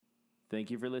Thank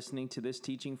you for listening to this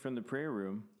teaching from the Prayer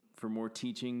Room. For more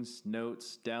teachings,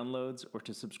 notes, downloads, or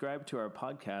to subscribe to our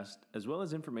podcast, as well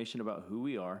as information about who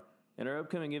we are and our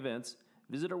upcoming events,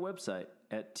 visit our website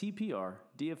at tprdfw.com.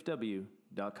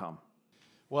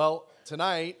 Well,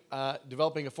 tonight,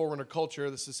 Developing a Forerunner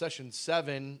Culture, this is session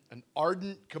 7, an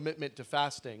ardent commitment to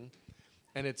fasting.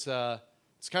 And it's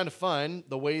kind of fun,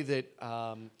 the way that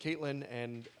Caitlin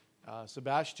and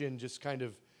Sebastian just kind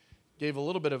of gave a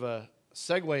little bit of a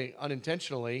segue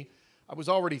unintentionally. I was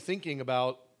already thinking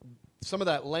about some of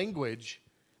that language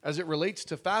as it relates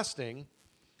to fasting.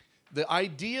 The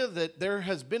idea that there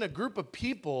has been a group of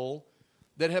people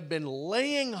that have been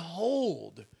laying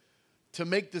hold to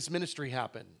make this ministry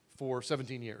happen for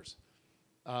 17 years.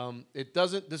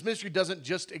 This ministry doesn't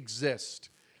just exist.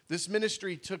 This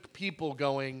ministry took people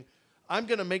going, I'm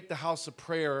going to make the house of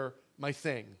prayer my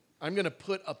thing. I'm going to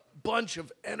put a bunch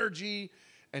of energy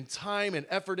and time and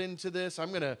effort into this. I'm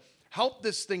going to help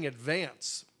this thing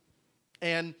advance.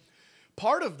 And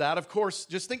part of that, of course,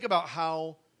 just think about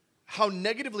how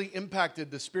negatively impacted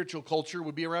the spiritual culture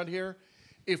would be around here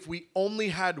if we only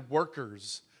had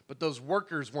workers, but those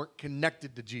workers weren't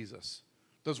connected to Jesus.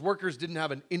 Those workers didn't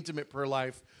have an intimate prayer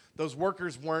life. Those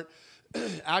workers weren't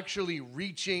actually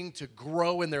reaching to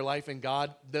grow in their life in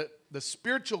God. The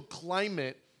spiritual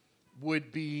climate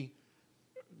would be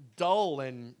dull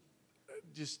and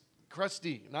just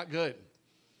crusty, not good.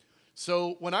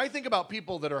 So when I think about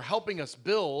people that are helping us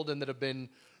build and that have been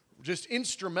just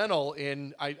instrumental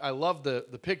in, I love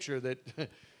the picture that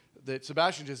that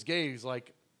Sebastian just gave. He's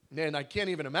like, man, I can't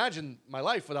even imagine my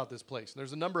life without this place. And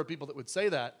there's a number of people that would say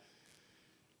that.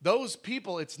 Those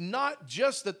people, it's not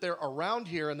just that they're around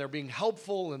here and they're being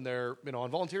helpful and they're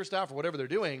on volunteer staff or whatever they're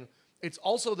doing. It's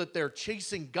also that they're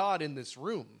chasing God in this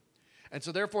room. And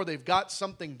so therefore they've got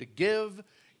something to give.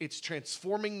 It's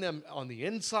transforming them on the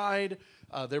inside.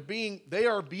 They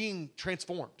are being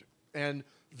transformed. And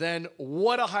then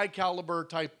what a high caliber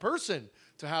type person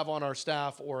to have on our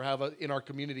staff or have in our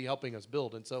community helping us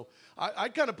build. And so I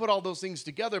kind of put all those things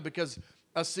together because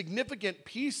a significant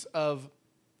piece of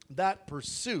that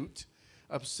pursuit,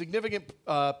 a significant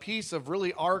piece of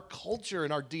really our culture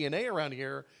and our DNA around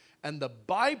here, and the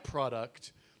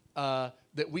byproduct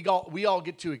that we all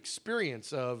get to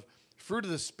experience of fruit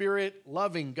of the Spirit,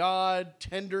 loving God,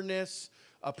 tenderness,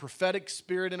 a prophetic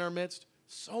spirit in our midst.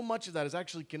 So much of that is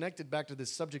actually connected back to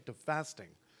this subject of fasting.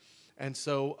 And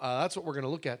so that's what we're going to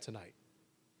look at tonight.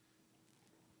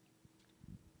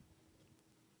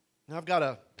 Now, I've got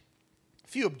a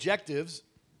few objectives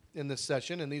in this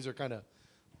session, and these are kind of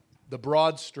the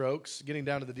broad strokes. Getting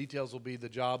down to the details will be the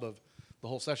job of the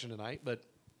whole session tonight. But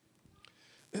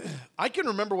I can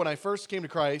remember when I first came to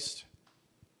Christ,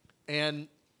 and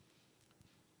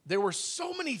there were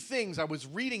so many things I was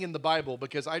reading in the Bible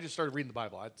because I just started reading the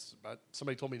Bible.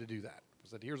 Somebody told me to do that. I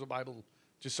said, here's a Bible.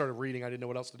 Just started reading. I didn't know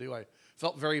what else to do. I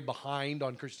felt very behind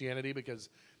on Christianity because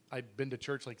I'd been to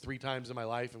church like 3 times in my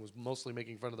life and was mostly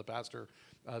making fun of the pastor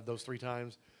those 3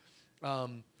 times.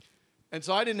 And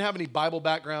so I didn't have any Bible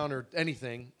background or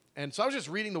anything. And so I was just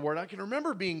reading the Word. I can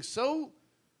remember being so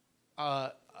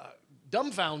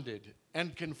dumbfounded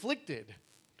and conflicted,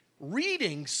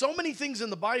 reading so many things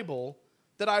in the Bible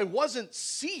that I wasn't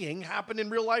seeing happen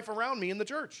in real life around me in the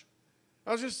church.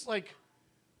 I was just like,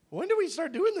 when do we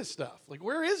start doing this stuff? Like,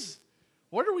 why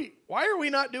are we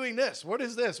not doing this? What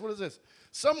is this? What is this?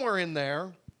 Somewhere in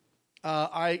there,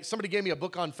 somebody gave me a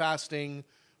book on fasting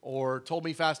or told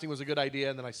me fasting was a good idea,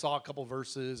 and then I saw a couple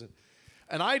verses,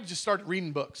 and I just started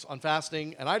reading books on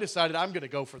fasting, and I decided I'm going to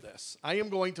go for this. I am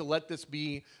going to let this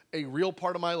be a real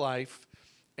part of my life,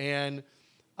 and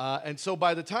so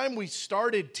by the time we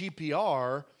started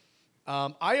TPR,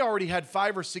 I already had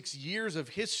 5 or 6 years of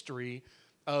history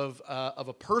of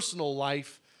a personal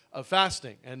life of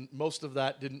fasting, and most of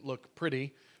that didn't look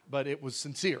pretty, but it was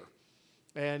sincere.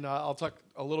 And I'll talk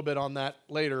a little bit on that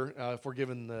later if we're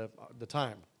given the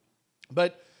time.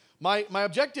 But my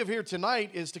objective here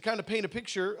tonight is to kind of paint a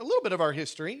picture, a little bit of our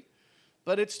history,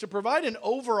 but it's to provide an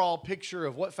overall picture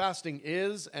of what fasting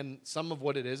is and some of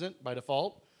what it isn't by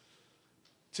default,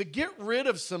 to get rid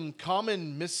of some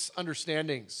common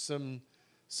misunderstandings, some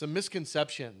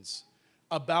misconceptions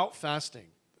about fasting,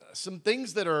 some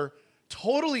things that are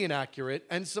totally inaccurate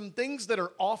and some things that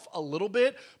are off a little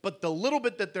bit, but the little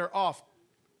bit that they're off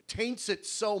taints it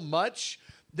so much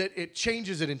that it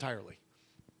changes it entirely.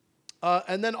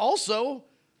 And then also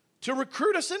to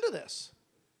recruit us into this.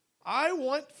 I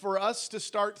want for us to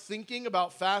start thinking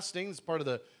about fasting, this is part of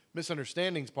the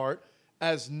misunderstandings part,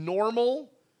 as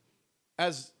normal,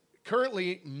 as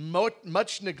currently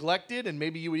much neglected, and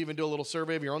maybe you would even do a little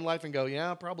survey of your own life and go,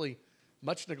 yeah, probably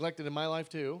much neglected in my life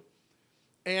too.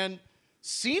 and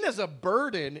seen as a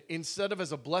burden instead of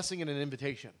as a blessing and an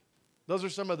invitation. Those are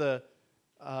some of the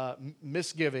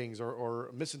misgivings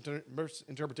or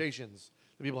misinterpretations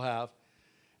that people have.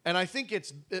 And I think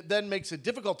it then makes it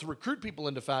difficult to recruit people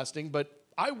into fasting, but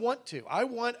I want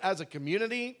as a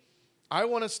community, I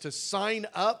want us to sign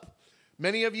up.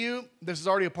 Many of you, this is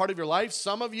already a part of your life.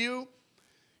 Some of you,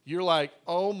 you're like,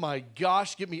 oh my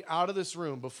gosh, get me out of this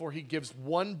room before he gives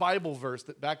one Bible verse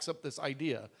that backs up this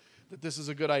idea, that this is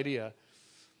a good idea.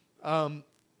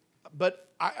 But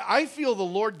I feel the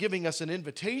Lord giving us an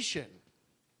invitation,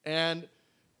 and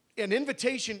an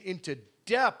invitation into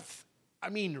depth. I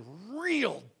mean,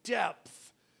 real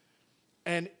depth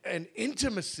and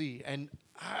intimacy and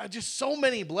just so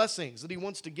many blessings that he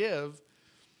wants to give.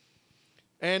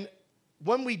 And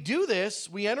when we do this,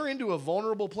 we enter into a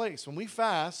vulnerable place. When we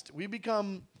fast, we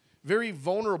become very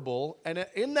vulnerable, and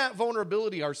in that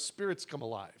vulnerability, our spirits come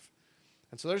alive.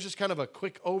 And so there's just kind of a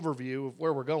quick overview of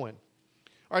where we're going.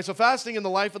 All right, so fasting in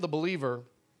the life of the believer.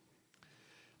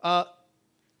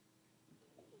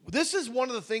 This is one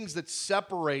of the things that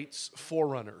separates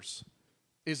forerunners,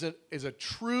 is a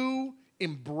true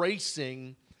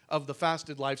embracing of the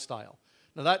fasted lifestyle.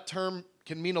 Now, that term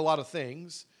can mean a lot of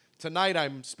things. Tonight,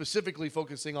 I'm specifically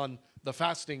focusing on the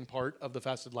fasting part of the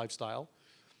fasted lifestyle.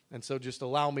 And so just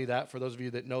allow me that for those of you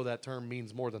that know that term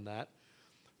means more than that.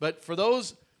 But for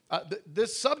those,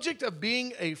 this subject of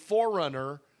being a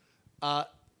forerunner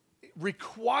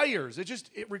requires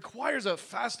a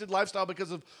fasted lifestyle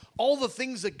because of all the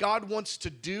things that God wants to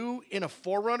do in a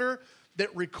forerunner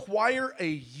that require a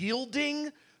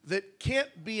yielding that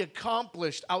can't be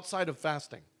accomplished outside of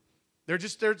fasting.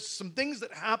 There's some things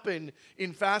that happen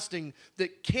in fasting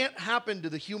that can't happen to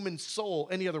the human soul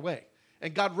any other way.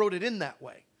 And God wrote it in that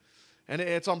way. And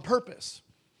it's on purpose.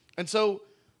 And so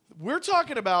we're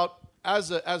talking about,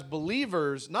 as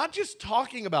believers, not just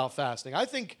talking about fasting. I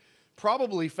think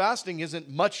probably fasting isn't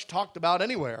much talked about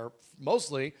anywhere,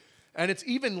 mostly, and it's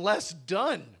even less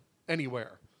done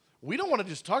anywhere. We don't want to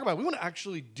just talk about it. We want to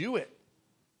actually do it.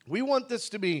 We want this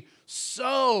to be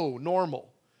so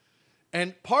normal.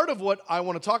 And part of what I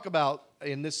want to talk about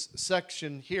in this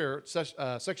section here,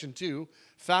 section 2,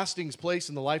 fasting's place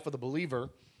in the life of the believer,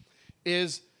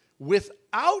 is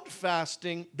without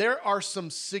fasting, there are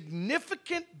some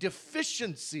significant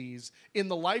deficiencies in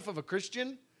the life of a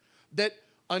Christian that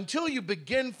until you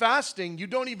begin fasting, you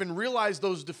don't even realize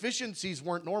those deficiencies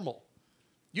weren't normal.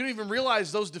 You don't even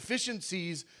realize those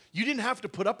deficiencies, you didn't have to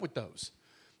put up with those.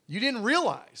 You didn't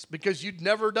realize because you'd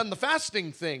never done the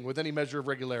fasting thing with any measure of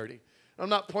regularity. I'm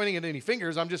not pointing at any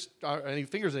fingers at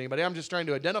anybody. I'm just trying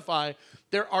to identify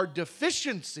there are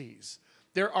deficiencies.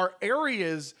 There are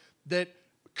areas that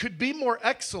could be more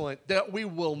excellent that we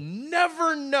will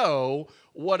never know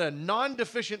what a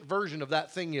non-deficient version of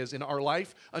that thing is in our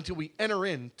life until we enter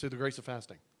into the grace of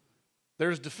fasting.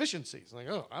 There's deficiencies. Like,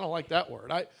 oh, I don't like that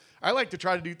word. I like to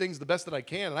try to do things the best that I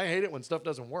can, and I hate it when stuff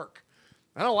doesn't work.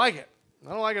 I don't like it.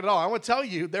 I don't like it at all. I want to tell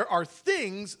you there are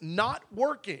things not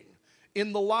working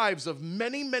in the lives of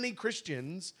many, many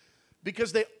Christians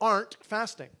because they aren't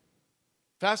fasting.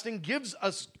 Fasting gives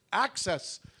us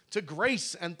access to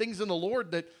grace and things in the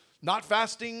Lord that not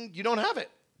fasting, you don't have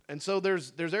it. And so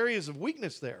there's areas of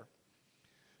weakness there.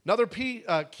 Another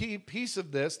key piece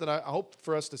of this that I hope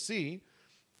for us to see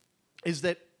is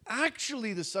that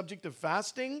actually the subject of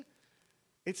fasting,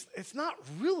 it's not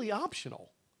really optional.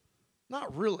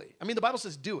 Not really. I mean, the Bible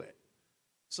says do it.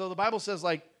 So the Bible says,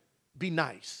 like, be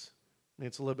nice. I mean,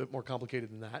 it's a little bit more complicated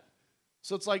than that.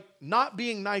 So it's like not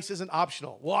being nice isn't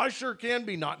optional. Well, I sure can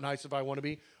be not nice if I want to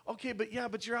be. Okay, but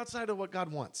you're outside of what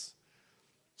God wants.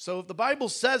 So if the Bible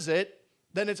says it,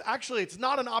 then it's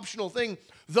not an optional thing.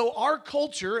 Though our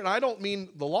culture, and I don't mean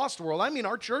the lost world, I mean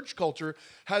our church culture,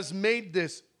 has made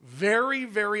this very,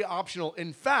 very optional.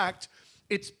 In fact,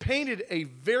 it's painted a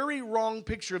very wrong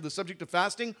picture of the subject of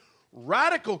fasting.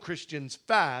 Radical Christians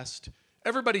fast.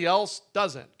 Everybody else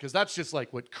doesn't, because that's just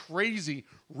like what crazy,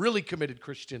 really committed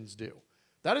Christians do.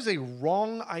 That is a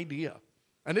wrong idea.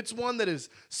 And it's one that is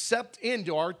seeped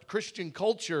into our Christian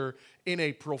culture in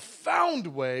a profound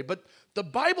way. But the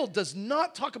Bible does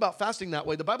not talk about fasting that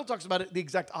way. The Bible talks about it the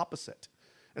exact opposite.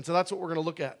 And so that's what we're going to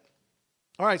look at.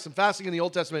 All right, some fasting in the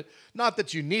Old Testament. Not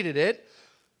that you needed it.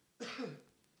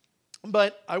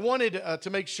 But I wanted to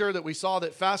make sure that we saw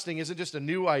that fasting isn't just a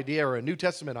new idea or a New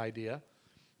Testament idea.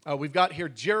 We've got here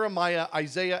Jeremiah,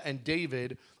 Isaiah, and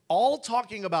David all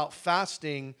talking about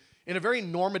fasting in a very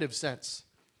normative sense.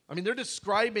 I mean, they're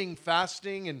describing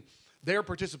fasting and their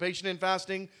participation in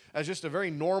fasting as just a very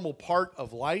normal part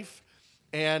of life.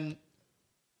 And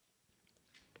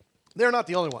They're not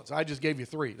the only ones. I just gave you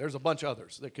 3. There's a bunch of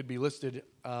others that could be listed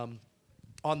on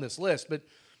this list. But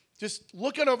just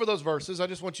looking over those verses, I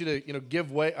just want you to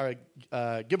give a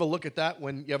look at that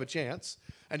when you have a chance.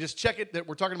 And just check it that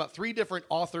we're talking about 3 different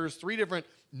authors, 3 different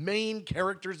main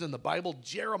characters in the Bible,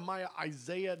 Jeremiah,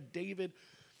 Isaiah, David,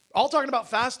 all talking about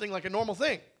fasting like a normal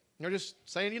thing. They're just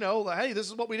saying, hey, this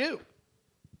is what we do.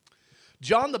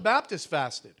 John the Baptist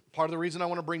fasted. Part of the reason I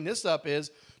want to bring this up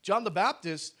is John the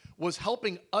Baptist was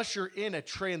helping usher in a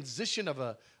transition of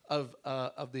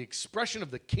the expression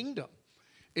of the kingdom.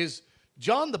 Is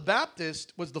John the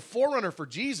Baptist was the forerunner for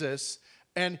Jesus,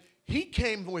 and he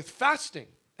came with fasting,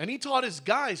 and he taught his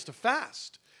guys to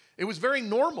fast. It was very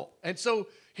normal. And so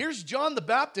here's John the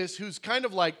Baptist, who's kind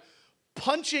of like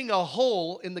punching a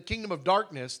hole in the kingdom of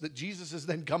darkness that Jesus is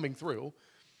then coming through.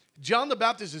 John the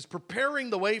Baptist is preparing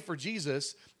the way for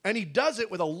Jesus, and he does it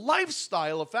with a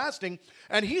lifestyle of fasting,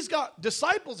 and he's got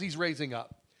disciples he's raising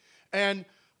up. And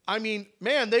I mean,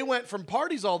 man, they went from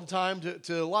parties all the time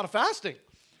to a lot of fasting.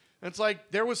 And it's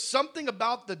like there was something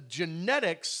about the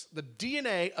genetics, the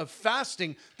DNA of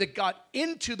fasting that got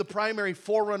into the primary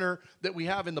forerunner that we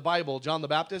have in the Bible, John the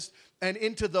Baptist, and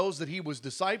into those that he was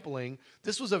discipling.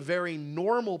 This was a very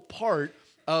normal part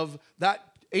of that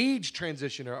age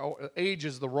transition, or age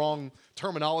is the wrong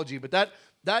terminology, but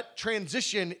that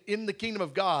transition in the kingdom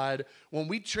of God, when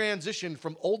we transition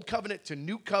from old covenant to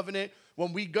new covenant,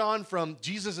 when we gone from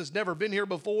Jesus has never been here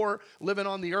before, living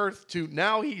on the earth, to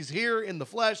now he's here in the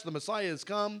flesh, the Messiah has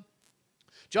come.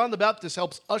 John the Baptist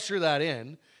helps usher that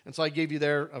in. And so I gave you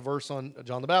there a verse on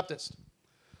John the Baptist.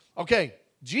 Okay,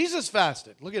 Jesus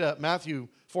fasted. Look at Matthew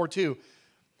 4:2.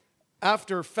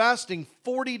 After fasting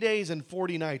 40 days and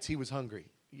 40 nights, he was hungry.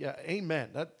 Yeah, amen.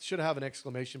 That should have an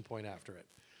exclamation point after it.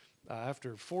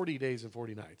 After 40 days and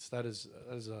 40 nights. That is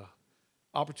an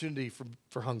opportunity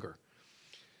for hunger.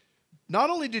 Not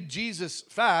only did Jesus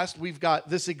fast, we've got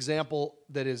this example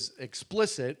that is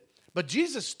explicit, but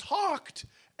Jesus talked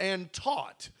and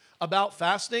taught about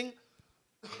fasting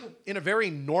in a very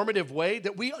normative way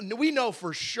that we know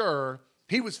for sure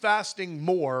he was fasting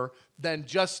more than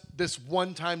just this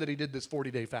one time that he did this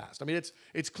 40-day fast. I mean,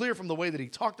 it's clear from the way that he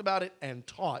talked about it and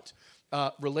taught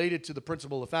related to the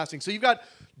principle of fasting. So you've got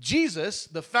Jesus,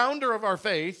 the founder of our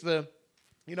faith, the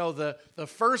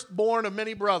firstborn of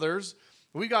many brothers.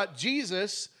 We got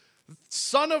Jesus,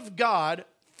 Son of God,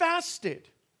 fasted.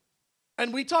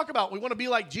 And we talk about we want to be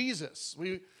like Jesus.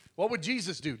 What would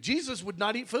Jesus do? Jesus would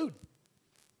not eat food.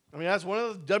 I mean, that's one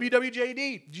of the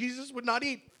WWJD. Jesus would not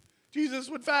eat. Jesus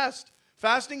would fast.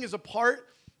 Fasting is a part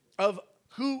of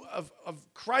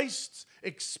Christ's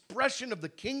expression of the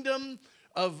kingdom,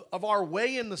 of our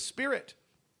way in the Spirit.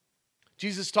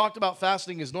 Jesus talked about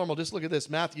fasting as normal. Just look at this,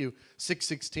 Matthew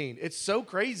 6:16. It's so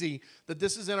crazy that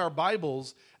this is in our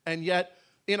Bibles, and yet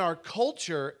in our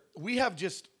culture, we have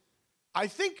just,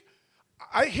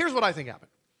 here's what I think happened.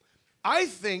 I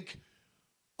think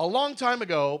a long time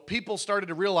ago, people started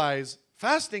to realize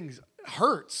fasting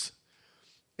hurts.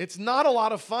 It's not a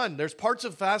lot of fun. There's parts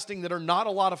of fasting that are not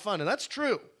a lot of fun, and that's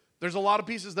true. There's a lot of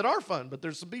pieces that are fun, but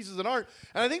there's some pieces that aren't.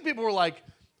 And I think people were like,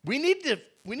 we need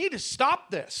to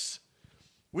stop this.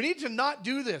 We need to not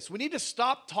do this. We need to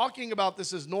stop talking about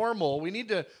this as normal. We need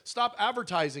to stop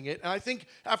advertising it. And I think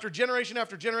after generation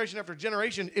after generation after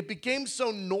generation, it became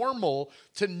so normal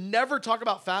to never talk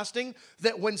about fasting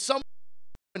that when someone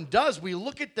does, we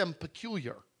look at them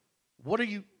peculiar. What are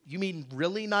you mean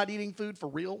really not eating food for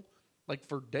real? Like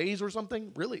for days or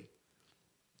something? Really?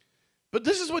 But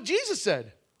this is what Jesus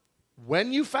said.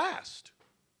 When you fast.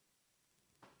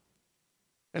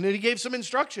 And then he gave some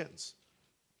instructions.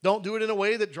 Don't do it in a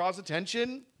way that draws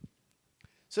attention. It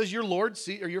says your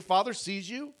your Father sees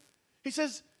you. He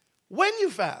says, when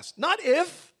you fast, not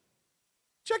if.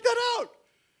 Check that out.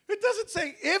 It doesn't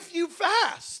say if you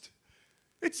fast.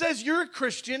 It says you're a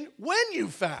Christian when you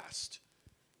fast.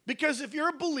 Because if you're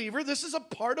a believer, this is a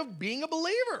part of being a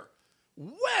believer.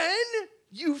 When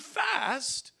you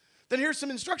fast, then here's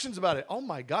some instructions about it. Oh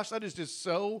my gosh, that is just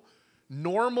so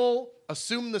normal,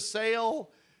 assume the sale,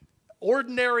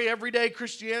 ordinary, everyday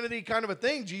Christianity kind of a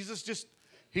thing. Jesus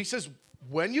he says,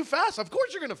 when you fast, of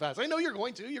course you're going to fast. I know you're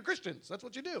going to. You're Christians. That's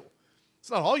what you do.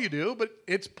 It's not all you do, but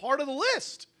it's part of the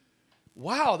list.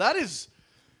 Wow, that is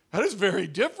very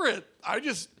different.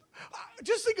 Just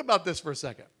think about this for a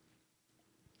second.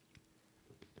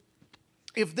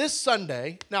 If this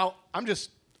Sunday, now I'm just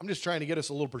trying to get us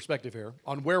a little perspective here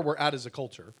on where we're at as a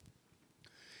culture.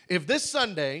 If this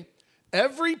Sunday,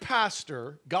 every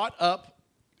pastor got up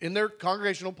in their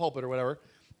congregational pulpit or whatever,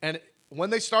 and when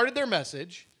they started their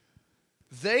message,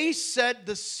 they said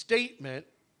the statement,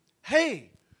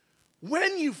 hey,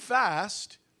 when you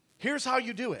fast, Here's how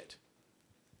you do it.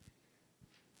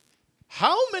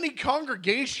 How many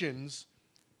congregations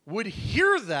would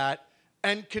hear that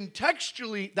and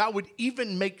contextually that would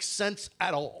even make sense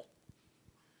at all?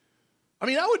 I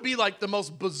mean, that would be like the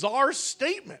most bizarre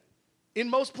statement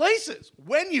in most places.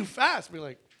 When you fast, be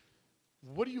like,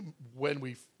 what do you,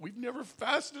 we've never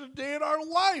fasted a day in our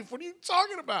life. What are you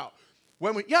talking about?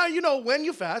 When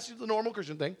you fast, it's the normal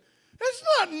Christian thing. It's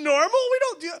not normal. We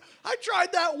don't do, I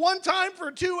tried that one time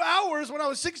for 2 hours when I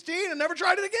was 16 and never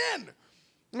tried it again.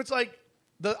 And it's like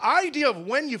the idea of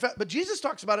when you fast, but Jesus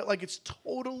talks about it like it's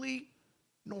totally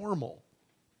normal.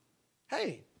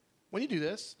 Hey, when you do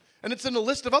this, and it's in a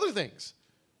list of other things.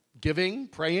 Giving,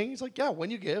 praying. He's like, yeah,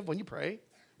 when you give, when you pray,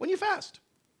 when you fast.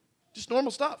 Just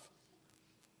normal stuff.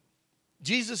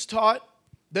 Jesus taught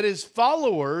that his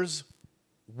followers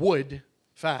would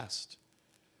fast.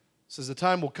 He says the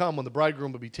time will come when the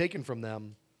bridegroom will be taken from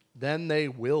them, then they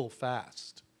will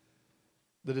fast.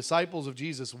 The disciples of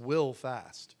Jesus will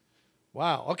fast.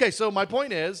 Wow. Okay, so my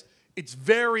point is, it's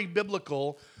very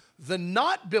biblical. The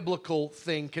not biblical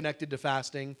thing connected to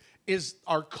fasting is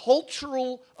our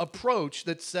cultural approach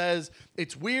that says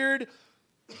it's weird,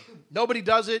 nobody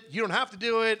does it, you don't have to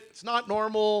do it, it's not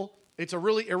normal, it's a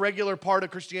really irregular part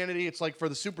of Christianity, it's like for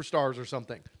the superstars or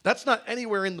something. That's not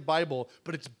anywhere in the Bible,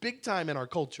 but it's big time in our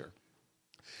culture.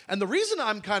 And the reason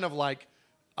I'm kind of like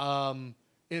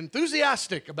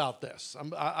enthusiastic about this,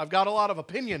 I've got a lot of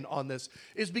opinion on this,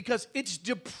 is because it's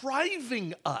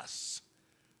depriving us.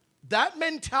 That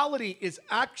mentality is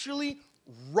actually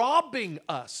robbing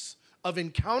us of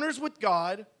encounters with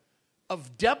God,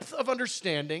 of depth of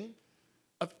understanding,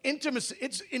 of intimacy.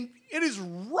 It is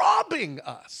robbing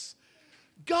us.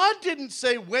 God didn't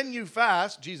say when you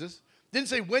fast, Jesus didn't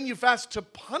say when you fast to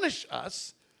punish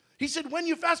us. He said when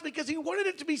you fast because he wanted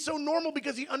it to be so normal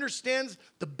because he understands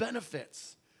the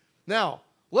benefits. Now,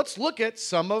 let's look at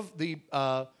some of the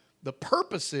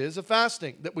purposes of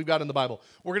fasting that we've got in the Bible.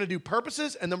 We're going to do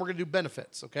purposes and then we're going to do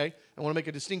benefits, okay? I want to make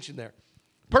a distinction there.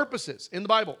 Purposes in the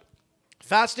Bible.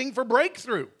 Fasting for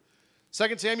breakthrough.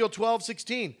 2 Samuel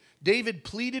 12:16. David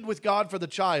pleaded with God for the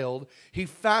child. He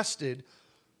fasted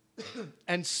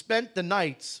and spent the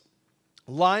nights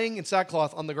lying in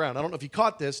sackcloth on the ground. I don't know if you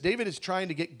caught this. David is trying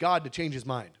to get God to change his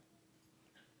mind.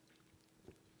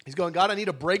 He's going, God, I need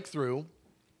a breakthrough.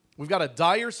 We've got a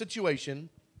dire situation.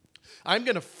 I'm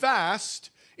going to fast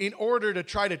in order to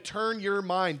try to turn your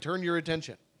mind, turn your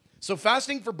attention. So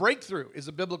fasting for breakthrough is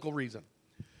a biblical reason.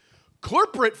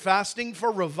 Corporate fasting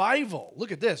for revival.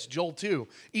 Look at this, Joel 2.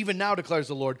 Even now declares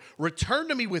the Lord, return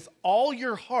to me with all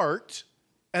your heart.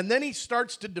 And then he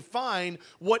starts to define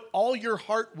what all your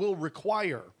heart will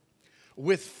require.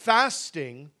 With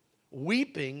fasting,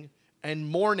 weeping, and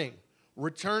mourning.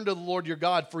 Return to the Lord your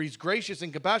God, for he's gracious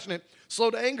and compassionate, slow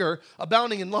to anger,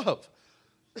 abounding in love.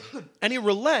 And he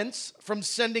relents from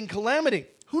sending calamity.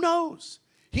 Who knows?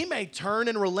 He may turn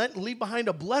and relent and leave behind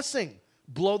a blessing.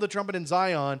 Blow the trumpet in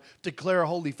Zion, declare a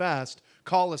holy fast,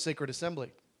 call a sacred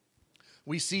assembly.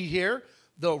 We see here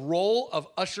the role of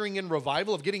ushering in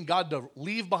revival, of getting God to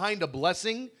leave behind a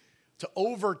blessing, to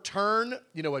overturn,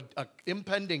 a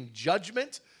impending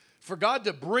judgment, for God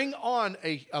to bring on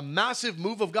a massive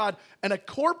move of God, and a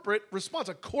corporate response,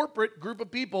 a corporate group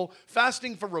of people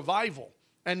fasting for revival.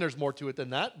 And there's more to it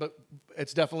than that, but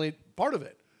it's definitely part of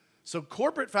it. So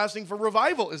corporate fasting for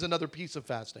revival is another piece of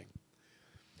fasting.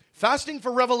 Fasting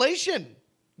for revelation.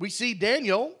 We see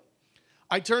Daniel.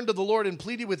 I turned to the Lord and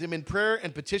pleaded with him in prayer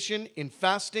and petition, in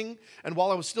fasting. And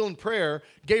while I was still in prayer,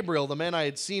 Gabriel, the man I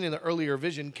had seen in the earlier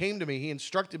vision, came to me. He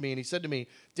instructed me and he said to me,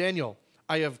 Daniel,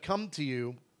 I have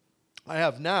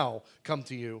now come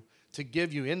to you to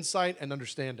give you insight and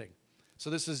understanding. So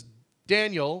this is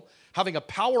Daniel having a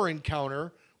power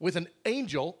encounter with an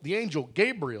angel, the angel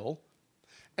Gabriel,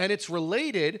 and it's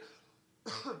related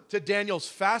to Daniel's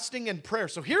fasting and prayer.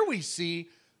 So here we see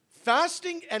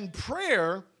fasting and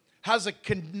prayer has a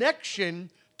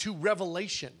connection to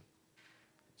revelation.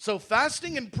 So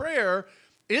fasting and prayer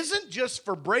isn't just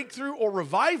for breakthrough or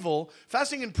revival.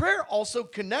 Fasting and prayer also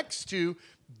connects to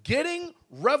getting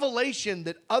revelation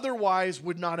that otherwise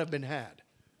would not have been had.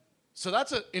 So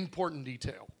that's an important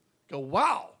detail. Go,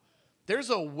 wow, there's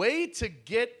a way to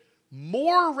get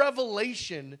more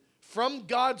revelation from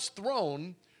God's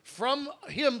throne, from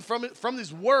him, from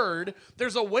his word.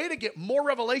 There's a way to get more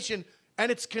revelation, and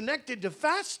it's connected to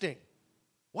fasting.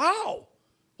 Wow.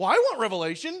 Well, I want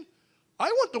revelation. I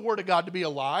want the word of God to be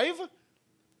alive.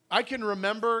 I can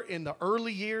remember in the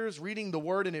early years reading the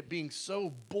word and it being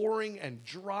so boring and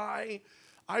dry.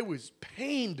 I was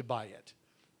pained by it.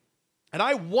 And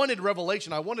I wanted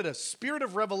revelation. I wanted a spirit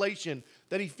of revelation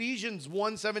that Ephesians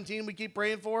 1:17 we keep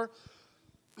praying for.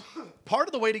 Part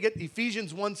of the way to get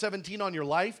Ephesians 1:17 on your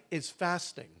life is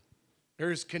fasting.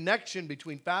 There is connection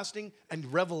between fasting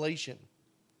and revelation.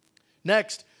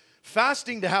 Next,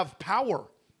 fasting to have power.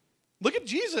 Look at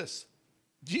Jesus.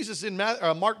 Jesus in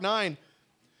Mark 9.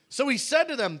 So he said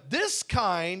to them, this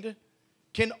kind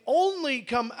can only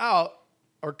comes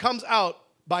out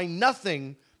by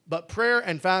nothing but prayer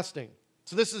and fasting.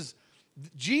 So this is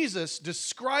Jesus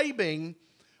describing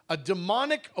a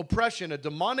demonic oppression, a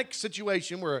demonic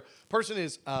situation where a person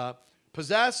is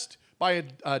possessed by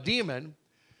a demon,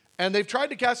 and they've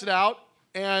tried to cast it out,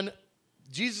 and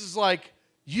Jesus is like,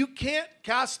 you can't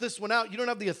cast this one out. You don't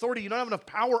have the authority. You don't have enough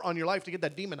power on your life to get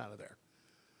that demon out of there.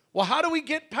 Well, how do we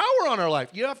get power on our life?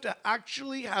 You have to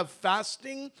actually have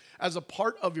fasting as a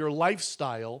part of your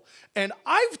lifestyle. And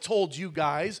I've told you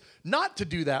guys not to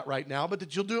do that right now, but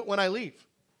that you'll do it when I leave.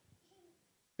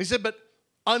 He said, but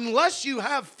unless you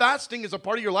have fasting as a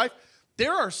part of your life,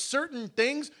 there are certain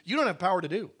things you don't have power to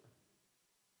do.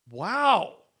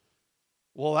 Wow.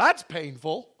 Well, that's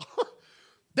painful.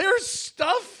 There's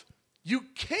stuff you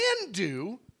can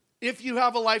do if you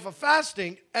have a life of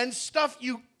fasting, and stuff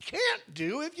you can't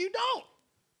do if you don't.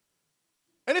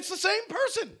 And it's the same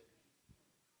person.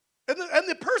 And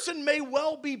the person may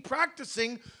well be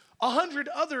practicing 100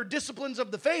 other disciplines of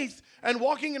the faith and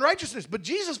walking in righteousness. But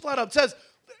Jesus flat out says,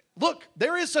 look,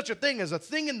 there is such a thing as a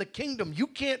thing in the kingdom you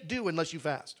can't do unless you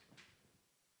fast.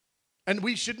 And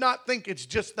we should not think it's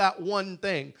just that one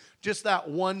thing, just that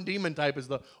one demon type is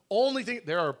the only thing.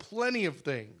 There are plenty of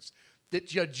things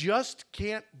that you just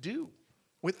can't do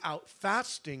without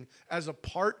fasting as a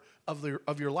part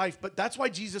of your life. But that's why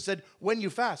Jesus said, when you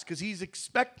fast, because he's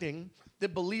expecting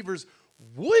that believers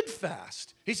would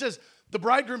fast. He says, the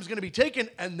bridegroom's going to be taken,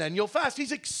 and then you'll fast.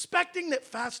 He's expecting that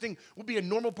fasting will be a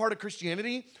normal part of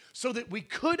Christianity so that we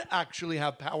could actually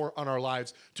have power on our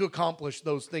lives to accomplish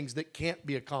those things that can't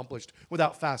be accomplished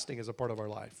without fasting as a part of our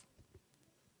life.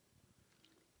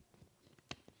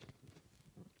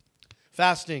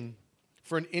 Fasting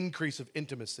for an increase of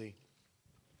intimacy.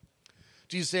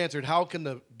 Jesus answered, how can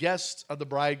the guests of the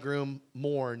bridegroom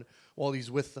mourn while he's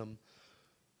with them?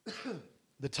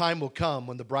 The time will come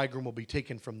when the bridegroom will be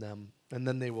taken from them, and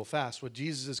then they will fast. What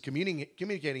Jesus is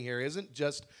communicating here isn't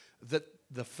just that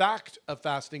the fact of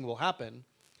fasting will happen.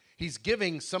 He's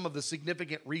giving some of the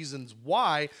significant reasons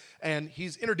why, and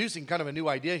he's introducing kind of a new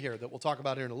idea here that we'll talk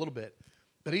about here in a little bit.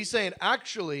 But he's saying,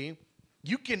 actually,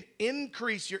 you can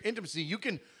increase your intimacy. You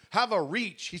can have a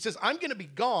reach. He says, I'm going to be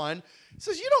gone. He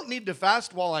says, you don't need to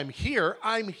fast while I'm here.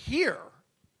 I'm here.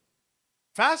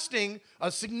 Fasting,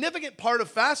 a significant part of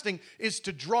fasting is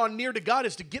to draw near to God,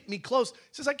 is to get me close. He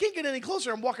says, I can't get any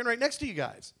closer. I'm walking right next to you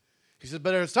guys. He says,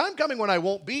 but there's time coming when I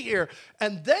won't be here.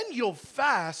 And then you'll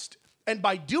fast, and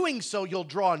by doing so, you'll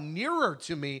draw nearer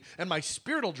to me, and my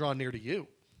spirit will draw near to you.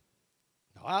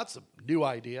 Now, that's a new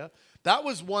idea. That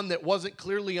was one that wasn't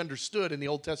clearly understood in the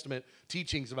Old Testament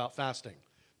teachings about fasting.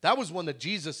 That was one that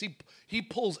Jesus, he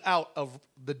pulls out of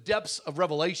the depths of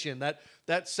revelation,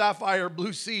 that sapphire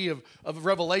blue sea of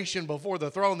revelation before the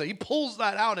throne, that he pulls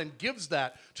that out and gives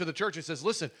that to the church and says,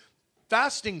 listen,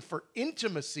 fasting for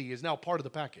intimacy is now part of the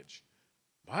package.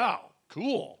 Wow,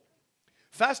 cool.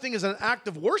 Fasting is an act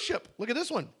of worship. Look at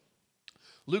this one.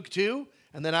 Luke 2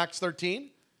 and then Acts 13.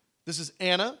 This is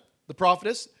Anna, the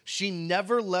prophetess. She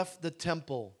never left the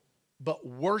temple, but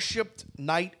worshiped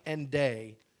night and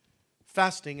day,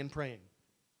 fasting and praying.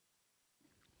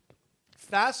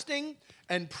 Fasting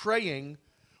and praying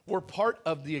were part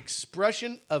of the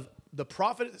expression of the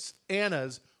prophetess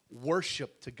Anna's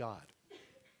worship to God.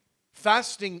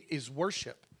 Fasting is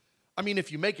worship. I mean,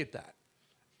 if you make it that.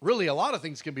 Really, a lot of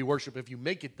things can be worship if you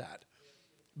make it that.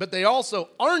 But they also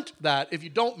aren't that if you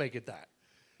don't make it that.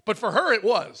 But for her, it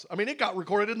was. I mean, it got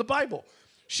recorded in the Bible.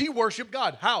 She worshiped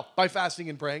God. How? By fasting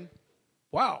and praying.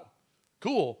 Wow.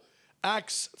 Cool.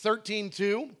 Acts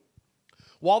 13:2.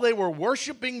 While they were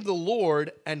worshiping the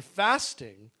Lord and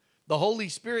fasting, the Holy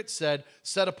Spirit said,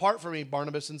 set apart for me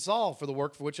Barnabas and Saul for the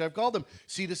work for which I've called them.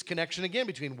 See this connection again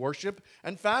between worship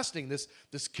and fasting, this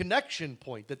connection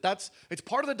point, it's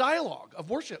part of the dialogue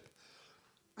of worship.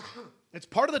 It's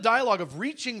part of the dialogue of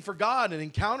reaching for God and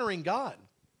encountering God.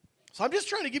 So I'm just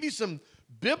trying to give you some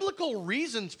biblical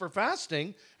reasons for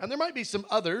fasting, and there might be some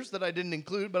others that I didn't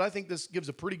include, but I think this gives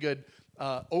a pretty good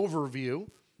overview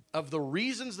of the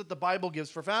reasons that the Bible gives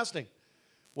for fasting.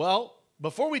 Well,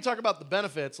 before we talk about the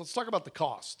benefits, let's talk about the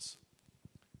costs,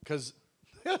 because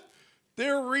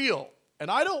they're real.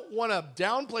 And I don't want to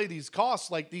downplay these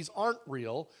costs like these aren't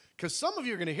real, because some of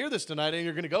you are going to hear this tonight and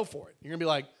you're going to go for it. You're going to be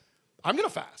like, I'm going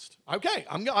to fast. Okay,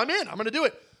 I'm in. I'm going to do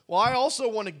it. Well, I also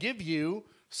want to give you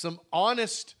some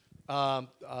honest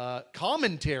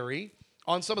commentary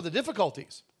on some of the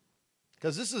difficulties,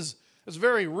 because this is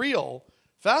very real.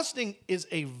 Fasting is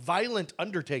a violent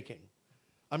undertaking.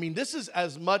 I mean, this is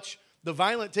as much the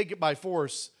violent take it by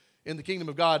force in the kingdom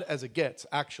of God as it gets,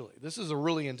 actually. This is a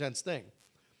really intense thing.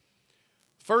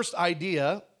 First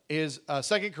idea is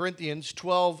 2 Corinthians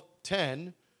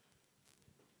 12:10.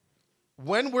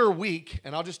 When we're weak,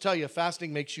 and I'll just tell you,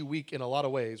 fasting makes you weak in a lot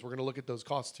of ways. We're going to look at those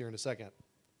costs here in a second.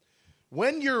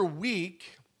 When you're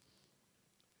weak,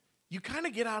 you kind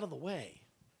of get out of the way.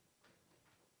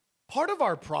 Part of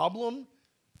our problem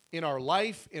in our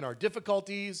life, in our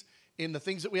difficulties, in the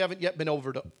things that we haven't yet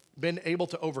been able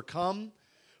to overcome,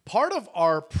 part of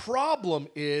our problem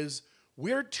is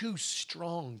we're too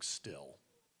strong still.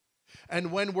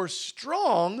 And when we're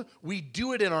strong, we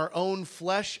do it in our own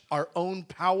flesh, our own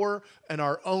power, and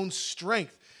our own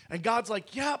strength. And God's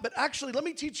like, yeah, but actually, let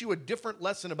me teach you a different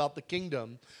lesson about the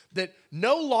kingdom that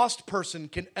no lost person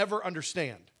can ever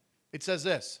understand. It says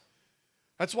this.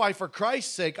 That's why, for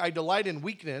Christ's sake, I delight in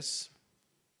weakness,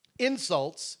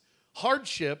 insults,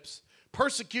 hardships,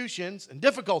 persecutions, and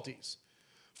difficulties.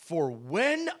 For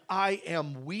when I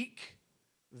am weak,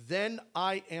 then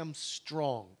I am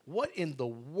strong. What in the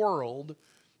world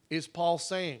is Paul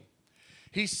saying?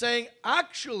 He's saying,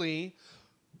 actually,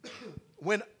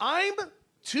 when I'm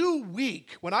too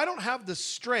weak, when I don't have the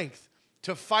strength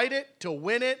to fight it, to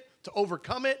win it, to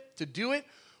overcome it, to do it,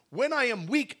 when I am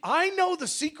weak, I know the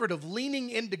secret of leaning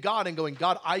into God and going,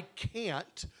 God, I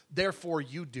can't, therefore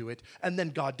you do it. And then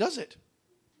God does it.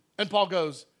 And Paul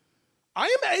goes, I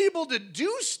am able to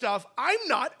do stuff I'm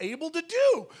not able to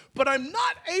do, but I'm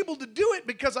not able to do it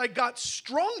because I got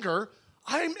stronger.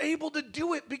 I'm able to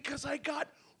do it because I got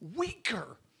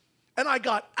weaker. And I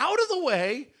got out of the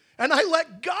way, and I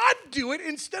let God do it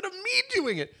instead of me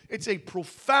doing it. It's a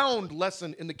profound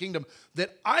lesson in the kingdom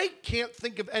that I can't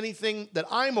think of anything that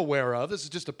I'm aware of. This is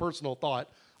just a personal thought.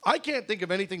 I can't think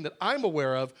of anything that I'm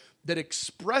aware of that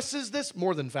expresses this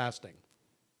more than fasting.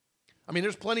 I mean,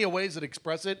 there's plenty of ways that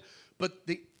express it, but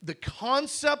the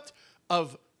concept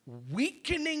of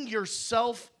weakening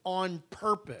yourself on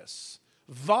purpose,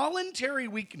 voluntary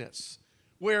weakness,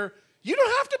 where you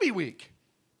don't have to be weak.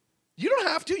 You don't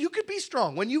have to. You could be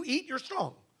strong. When you eat, you're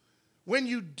strong. When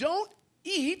you don't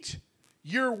eat,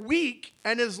 you're weak.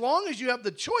 And as long as you have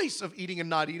the choice of eating and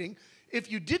not eating,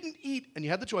 if you didn't eat and you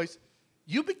had the choice,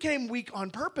 you became weak on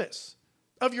purpose,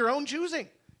 of your own choosing,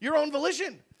 your own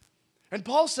volition. And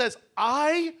Paul says,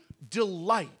 I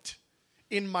delight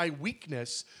in my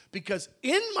weakness, because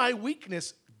in my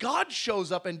weakness, God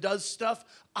shows up and does stuff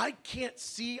I can't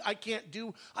see, I can't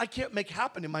do, I can't make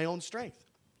happen in my own strength.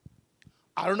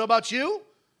 I don't know about you.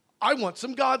 I want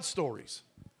some God stories.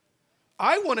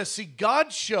 I want to see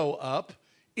God show up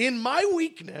in my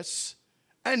weakness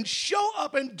and show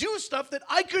up and do stuff that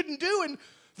I couldn't do, and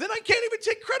then I can't even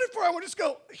take credit for it. I want to just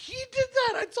go, he did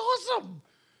that. It's awesome.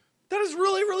 That is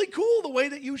really, really cool, the way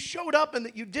that you showed up and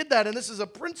that you did that. And this is a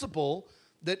principle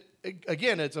that,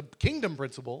 again, it's a kingdom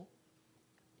principle,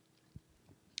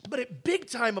 but it big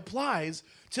time applies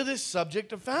to this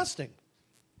subject of fasting.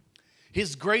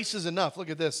 His grace is enough.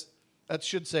 Look at this. That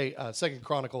should say 2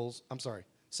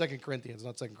 Corinthians,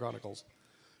 not 2 Chronicles,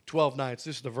 12:9. It's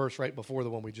just the verse right before the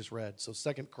one we just read. So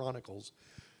 2 Chronicles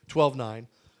 12:9.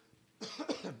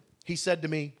 He said to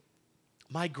me,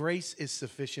 my grace is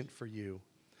sufficient for you,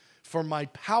 for my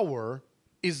power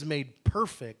is made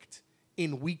perfect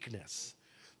in weakness.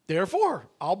 Therefore,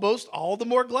 I'll boast all the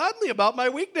more gladly about my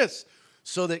weakness,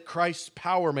 so that Christ's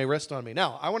power may rest on me.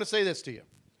 Now, I want to say this to you.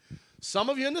 Some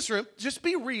of you in this room, just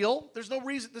be real. There's no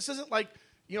reason. This isn't like,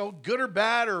 good or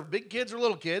bad or big kids or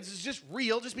little kids. It's just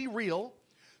real. Just be real.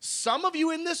 Some of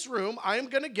you in this room, I am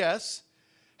going to guess,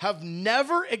 have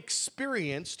never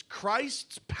experienced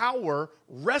Christ's power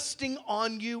resting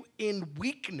on you in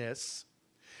weakness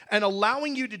and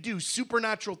allowing you to do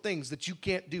supernatural things that you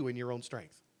can't do in your own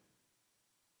strength.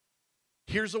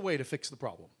 Here's a way to fix the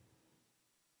problem.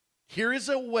 Here is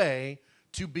a way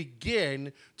to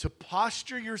begin to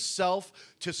posture yourself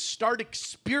to start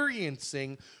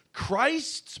experiencing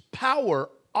Christ's power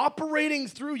operating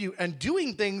through you and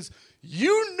doing things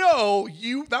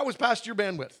that was past your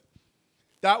bandwidth.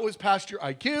 That was past your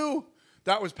IQ.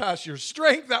 That was past your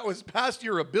strength. That was past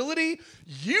your ability.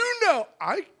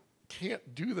 I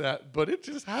can't do that, but it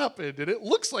just happened, and it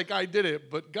looks like I did it,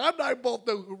 but God and I both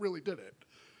know who really did it.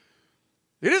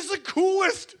 It is the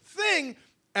coolest thing.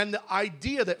 And the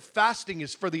idea that fasting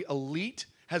is for the elite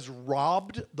has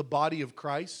robbed the body of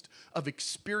Christ of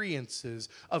experiences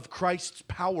of Christ's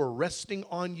power resting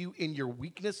on you in your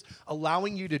weakness,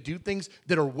 allowing you to do things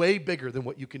that are way bigger than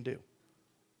what you can do.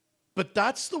 But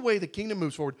that's the way the kingdom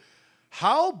moves forward.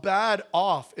 How bad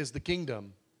off is the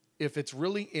kingdom if it's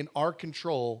really in our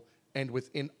control and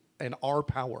within our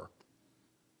power?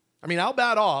 I mean, how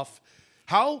bad off,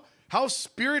 how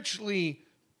spiritually,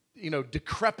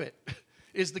 decrepit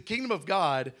is the kingdom of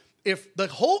God if the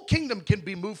whole kingdom can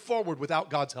be moved forward without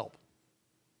God's help?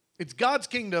 It's God's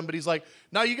kingdom, but he's like,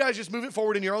 now you guys just move it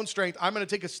forward in your own strength. I'm going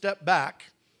to take a step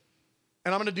back,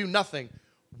 and I'm going to do nothing.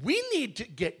 We need to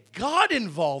get God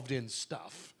involved in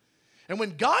stuff. And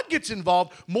when God gets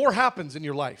involved, more happens in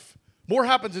your life. More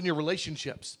happens in your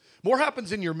relationships. More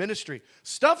happens in your ministry.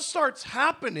 Stuff starts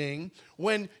happening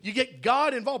when you get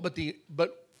God involved.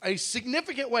 But a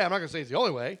significant way, I'm not going to say it's the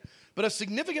only way, but a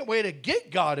significant way to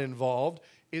get God involved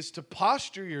is to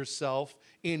posture yourself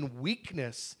in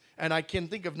weakness. And I can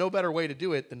think of no better way to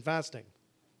do it than fasting.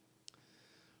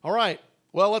 All right.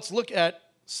 Well, let's look at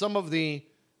some of the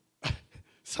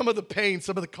pain,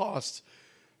 some of the costs.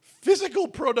 Physical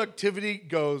productivity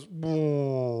goes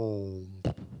boom.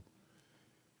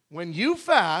 When you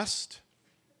fast,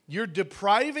 you're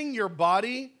depriving your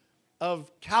body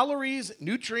of calories,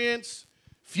 nutrients,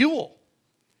 fuel.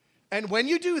 And when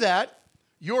you do that,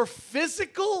 your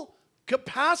physical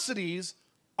capacities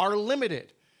are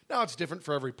limited. Now, it's different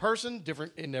for every person,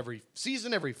 different in every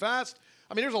season, every fast.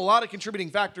 I mean, there's a lot of contributing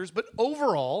factors, but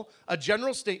overall, a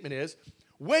general statement is,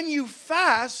 when you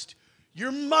fast,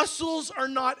 your muscles are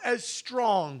not as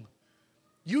strong.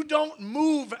 You don't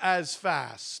move as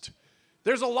fast.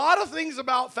 There's a lot of things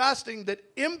about fasting that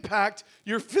impact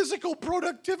your physical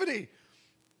productivity.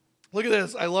 Look at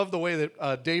this. I love the way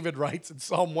that David writes in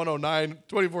Psalm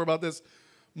 109:24 about this.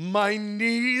 My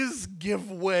knees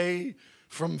give way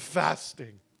from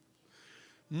fasting.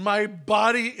 My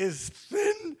body is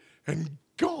thin and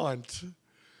gaunt.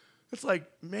 It's like,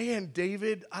 man,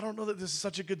 David, I don't know that this is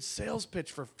such a good sales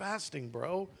pitch for fasting,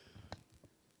 bro.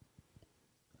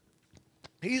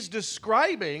 He's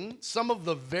describing some of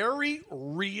the very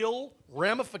real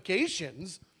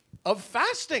ramifications of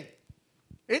fasting.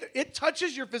 It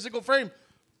touches your physical frame.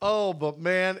 Oh, but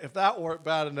man, if that weren't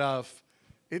bad enough,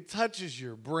 it touches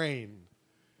your brain.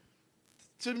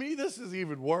 To me, this is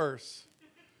even worse.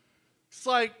 It's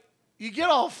like you get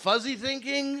all fuzzy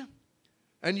thinking,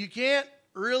 and you can't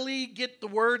really get the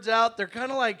words out. They're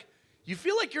kind of like, you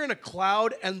feel like you're in a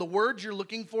cloud, and the words you're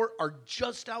looking for are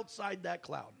just outside that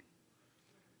cloud.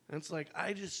 And it's like,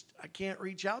 I can't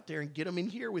reach out there and get them in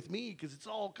here with me because it's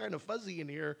all kind of fuzzy in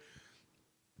here.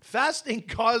 Fasting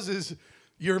causes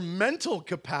your mental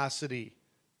capacity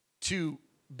to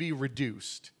be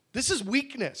reduced. This is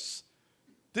weakness.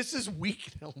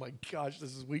 Oh my gosh,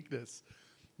 this is weakness.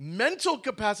 Mental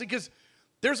capacity, because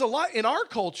there's a lot in our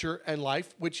culture and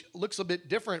life which looks a bit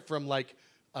different from like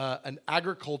an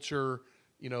agriculture,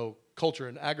 culture,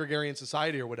 an agrarian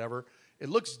society or whatever. It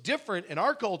looks different in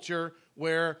our culture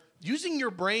where using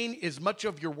your brain is much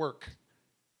of your work.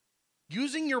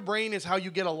 Using your brain is how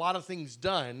you get a lot of things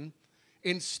done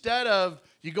instead of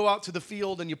you go out to the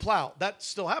field and you plow. That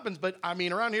still happens, but I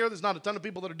mean, around here, there's not a ton of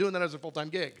people that are doing that as a full-time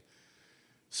gig.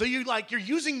 So you're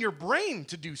using your brain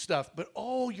to do stuff, but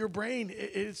your brain,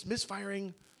 it's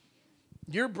misfiring.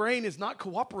 Your brain is not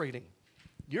cooperating.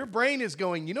 Your brain is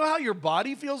going, you know how your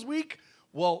body feels weak?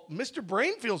 Well, Mr.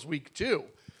 Brain feels weak too.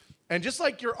 And just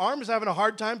like your arm is having a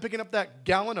hard time picking up that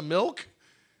gallon of milk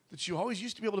that you always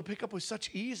used to be able to pick up with such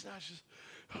ease, now it's just,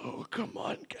 oh, come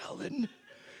on, gallon.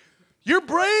 Your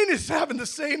brain is having the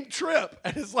same trip.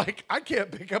 And it's like, I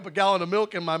can't pick up a gallon of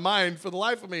milk in my mind for the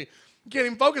life of me. I can't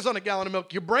even focus on a gallon of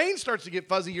milk. Your brain starts to get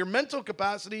fuzzy. Your mental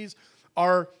capacities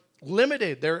are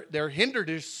limited. They're hindered.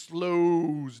 It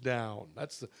slows down.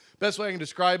 That's the best way I can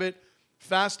describe it.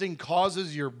 Fasting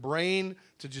causes your brain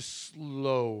to just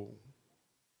slow.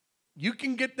 You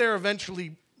can get there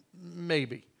eventually,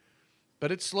 maybe,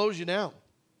 but it slows you down.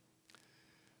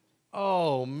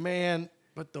 Oh, man,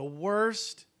 but the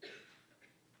worst,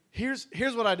 here's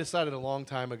what I decided a long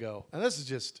time ago, and this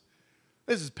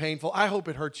is painful. I hope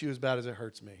it hurts you as bad as it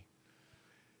hurts me.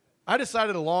 I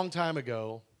decided a long time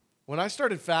ago when I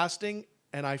started fasting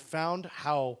and I found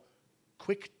how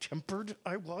quick-tempered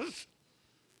I was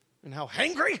and how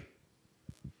hangry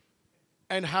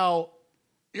and how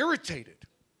irritated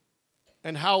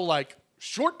and how,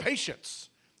 short patience,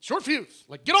 short fuse,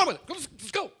 get on with it,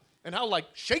 let's go. And how,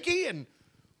 shaky and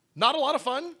not a lot of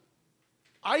fun.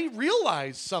 I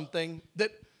realized something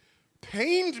that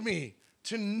pained me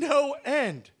to no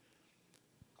end.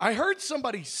 I heard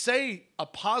somebody say a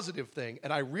positive thing,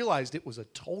 and I realized it was a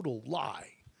total lie.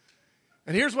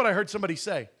 And here's what I heard somebody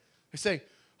say. They say,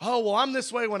 oh, well, I'm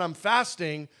this way when I'm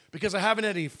fasting because I haven't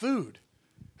had any food.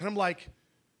 And I'm like,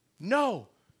 no,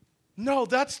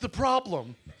 that's the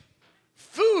problem.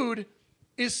 Food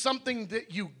is something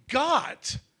that you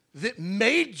got that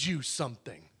made you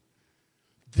something.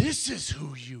 This is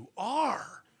who you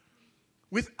are.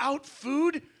 Without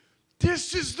food,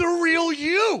 this is the real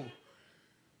you.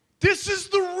 This is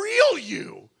the real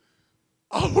you.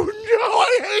 Oh no,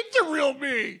 I hate the real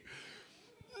me.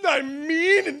 I'm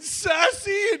mean and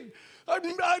sassy, and I'm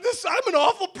an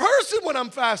awful person when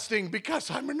I'm fasting because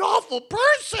I'm an awful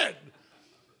person.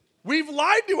 We've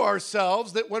lied to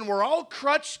ourselves that when we're all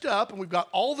crutched up and we've got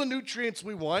all the nutrients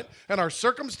we want and our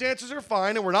circumstances are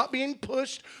fine and we're not being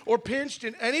pushed or pinched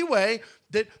in any way,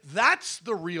 that's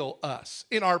the real us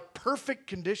in our perfect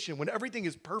condition. When everything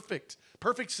is perfect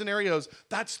scenarios,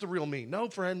 that's the real me. No,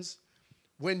 friends,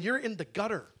 when you're in the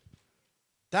gutter,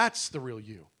 that's the real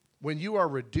you. When you are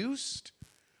reduced,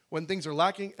 when things are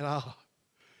lacking, and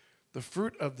the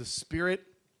fruit of the Spirit,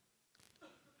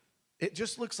 it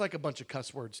just looks like a bunch of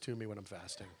cuss words to me when I'm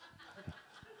fasting.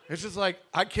 It's just like,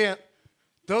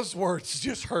 those words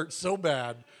just hurt so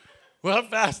bad when I'm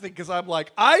fasting because I'm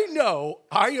like, I know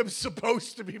I am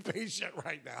supposed to be patient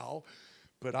right now,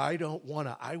 but I don't want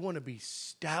to. I want to be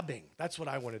stabbing. That's what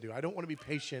I want to do. I don't want to be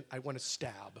patient. I want to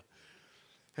stab.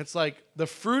 It's like the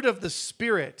fruit of the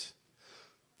Spirit,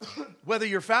 whether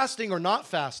you're fasting or not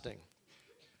fasting,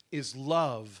 is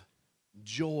love,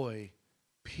 joy,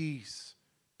 peace,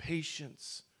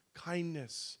 patience,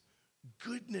 kindness,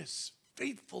 goodness,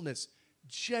 faithfulness,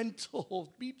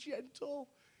 be gentle,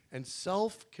 and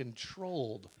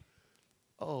self-controlled.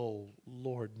 Oh,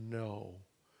 Lord, no.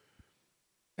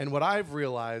 And what I've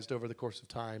realized over the course of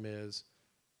time is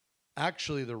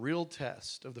actually the real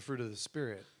test of the fruit of the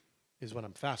Spirit is when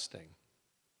I'm fasting,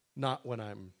 not when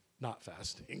I'm not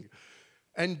fasting.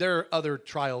 And there are other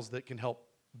trials that can help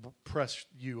press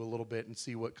you a little bit and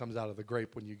see what comes out of the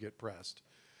grape when you get pressed.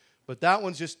 But that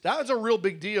one's a real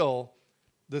big deal.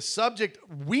 The subject,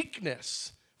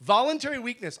 weakness, voluntary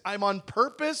weakness. I'm on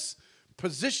purpose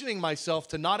positioning myself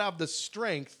to not have the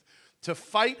strength to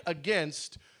fight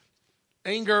against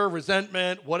anger,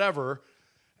 resentment, whatever.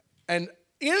 And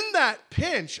in that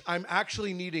pinch, I'm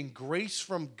actually needing grace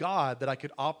from God that I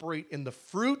could operate in the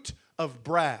fruit of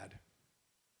Brad.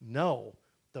 No,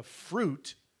 the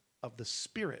fruit of the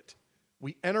Spirit.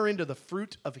 We enter into the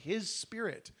fruit of His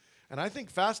Spirit. And I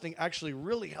think fasting actually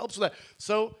really helps with that.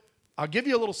 So I'll give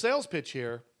you a little sales pitch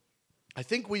here. I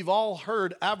think we've all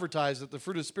heard advertised that the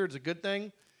fruit of the Spirit is a good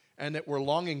thing and that we're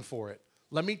longing for it.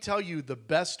 Let me tell you the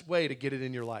best way to get it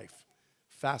in your life.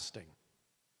 Fasting.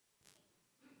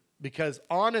 Because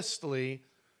honestly,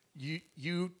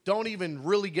 you don't even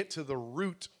really get to the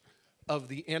root of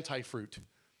the anti-fruit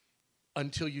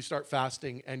until you start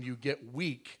fasting and you get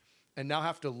weak and now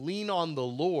have to lean on the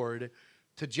Lord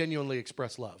to genuinely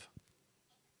express love.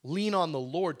 Lean on the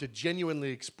Lord to genuinely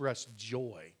express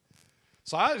joy.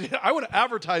 So I want to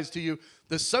advertise to you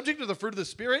the subject of the fruit of the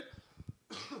Spirit.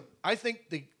 I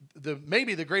think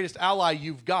maybe the greatest ally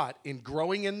you've got in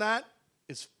growing in that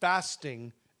is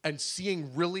fasting and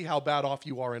seeing really how bad off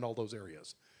you are in all those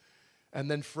areas. And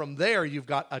then from there, you've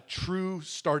got a true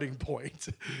starting point.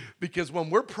 Because when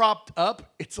we're propped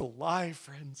up, it's a lie,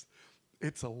 friends.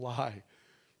 It's a lie.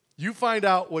 You find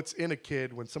out what's in a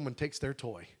kid when someone takes their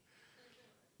toy.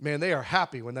 Man, they are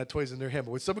happy when that toy's in their hand.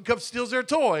 But when someone comes and steals their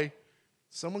toy,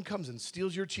 someone comes and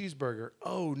steals your cheeseburger.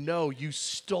 Oh, no, you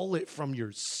stole it from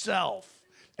yourself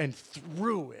and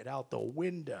threw it out the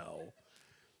window.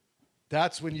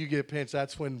 That's when you get pinched.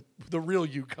 That's when the real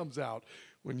you comes out,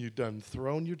 when you've done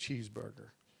thrown your cheeseburger.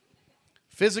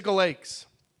 Physical aches.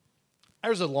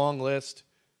 There's a long list.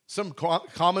 Some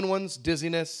common ones: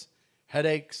 dizziness,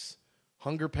 headaches,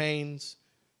 hunger pains,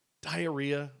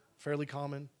 diarrhea, fairly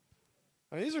common.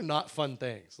 I mean, these are not fun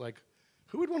things. Like,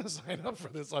 who would want to sign up for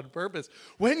this on purpose?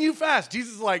 When you fast,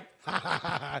 Jesus is like,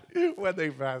 when they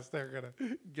fast, they're going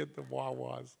to get the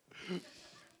wah-wahs.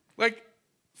 Like,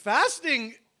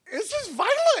 fasting, this is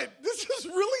violent. This is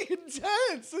really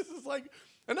intense. This is like,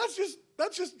 and that's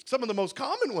just some of the most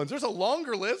common ones. There's a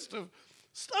longer list of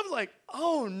stuff like,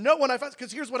 oh no, when I fast,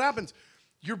 because here's what happens.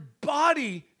 Your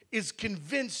body is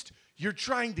convinced you're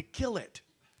trying to kill it.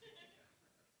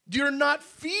 You're not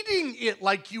feeding it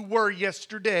like you were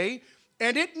yesterday,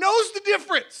 and it knows the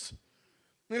difference.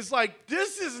 And it's like,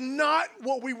 this is not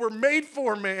what we were made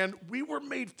for, man. We were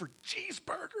made for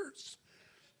cheeseburgers.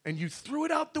 And you threw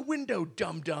it out the window,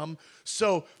 dum-dum.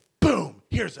 So, boom,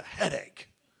 here's a headache.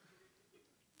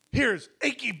 Here's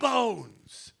achy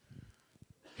bones.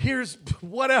 Here's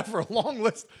whatever, long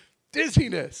list,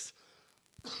 dizziness.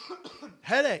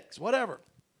 headaches, whatever.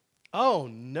 Oh,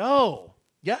 no.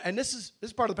 Yeah, and this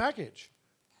is part of the package.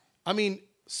 I mean,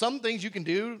 some things you can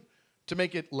do to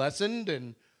make it lessened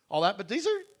and all that, but these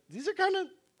are kind of,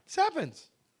 this happens.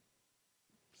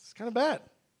 It's kind of bad.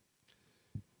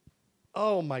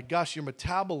 Oh, my gosh, your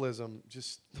metabolism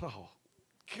just, oh,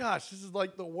 gosh, this is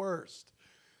like the worst.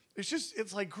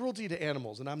 It's like cruelty to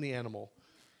animals, and I'm the animal.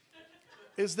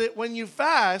 Is that when you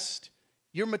fast,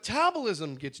 your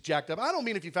metabolism gets jacked up. I don't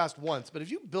mean if you fast once, but if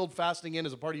you build fasting in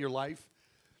as a part of your life,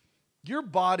 your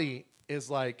body is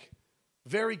like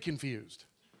very confused.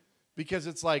 Because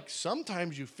it's like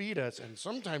sometimes you feed us and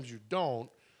sometimes you don't.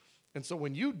 And so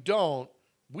when you don't,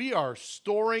 we are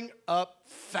storing up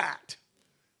fat.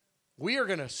 We are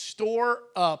going to store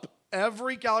up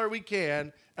every calorie we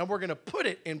can, and we're going to put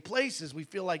it in places we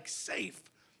feel like safe,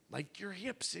 like your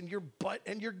hips and your butt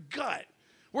and your gut.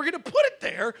 We're going to put it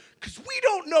there because we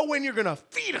don't know when you're going to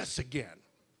feed us again.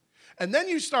 And then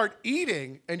you start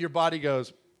eating, and your body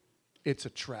goes, it's a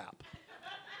trap.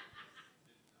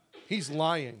 He's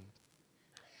lying.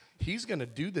 He's going to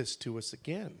do this to us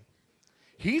again.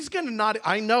 He's going to not,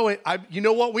 I know it. You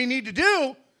know what we need to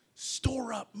do?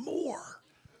 Store up more.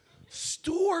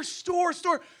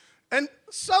 Store. And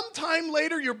sometime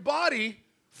later, your body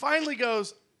finally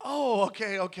goes, oh,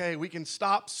 okay, we can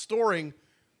stop storing.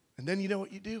 And then you know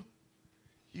what you do?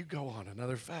 You go on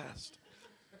another fast.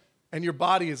 And your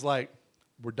body is like,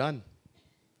 we're done.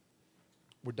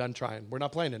 We're done trying. We're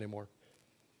not playing anymore.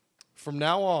 From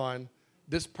now on,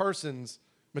 this person's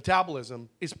metabolism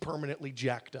is permanently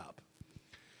jacked up.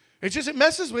 It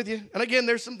messes with you. And again,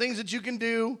 there's some things that you can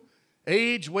do.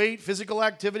 Age, weight, physical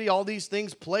activity, all these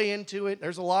things play into it.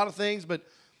 There's a lot of things, but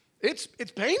it's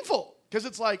painful because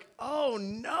it's like, oh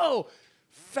no,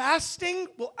 fasting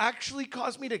will actually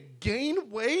cause me to gain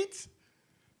weight?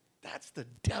 That's the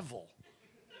devil.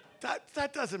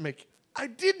 That doesn't make, I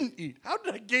didn't eat. How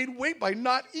did I gain weight by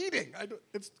not eating?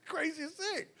 It's the craziest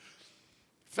thing.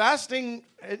 Fasting,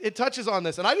 it touches on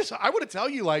this. And I want to tell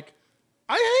you, like,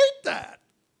 I hate that.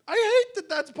 I hate that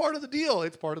that's part of the deal.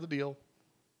 It's part of the deal.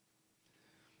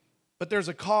 But there's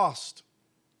a cost.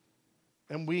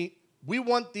 And we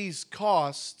want these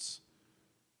costs,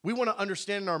 we want to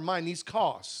understand in our mind these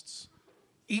costs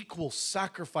equal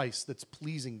sacrifice that's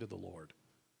pleasing to the Lord.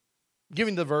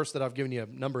 Giving the verse that I've given you a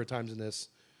number of times in this,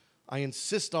 I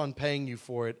insist on paying you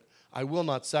for it. I will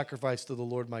not sacrifice to the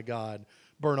Lord my God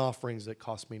burnt offerings that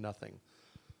cost me nothing.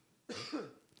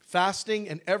 Fasting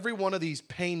and every one of these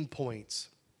pain points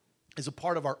is a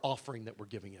part of our offering that we're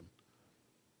giving him.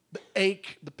 The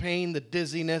ache, the pain, the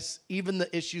dizziness, even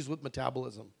the issues with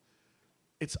metabolism.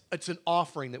 It's an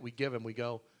offering that we give him. We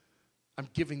go, I'm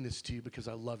giving this to you because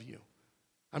I love you.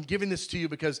 I'm giving this to you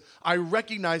because I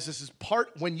recognize this is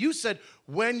part, when you said,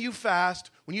 when you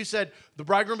fast, when you said the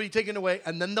bridegroom will be taken away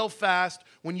and then they'll fast,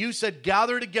 when you said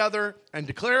gather together and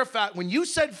declare a fast, when you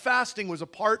said fasting was a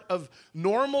part of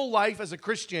normal life as a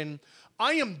Christian,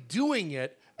 I am doing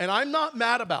it and I'm not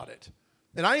mad about it.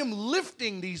 And I am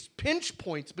lifting these pinch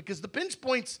points because the pinch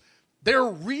points, they're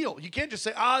real. You can't just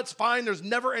say, it's fine, there's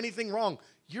never anything wrong.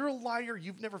 You're a liar.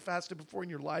 You've never fasted before in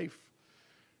your life.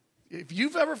 If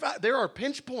you've ever fasted, there are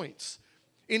pinch points.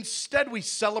 Instead, we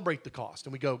celebrate the cost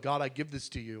and we go, God, I give this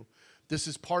to you. This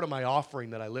is part of my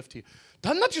offering that I lift to you.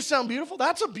 Doesn't that just sound beautiful?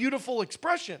 That's a beautiful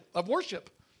expression of worship.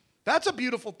 That's a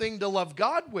beautiful thing to love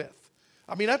God with.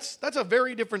 I mean, that's a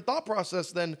very different thought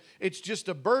process than it's just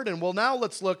a burden. Well, now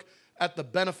let's look at the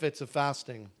benefits of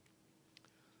fasting.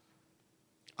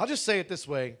 I'll just say it this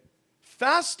way.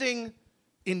 Fasting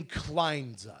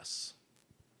inclines us.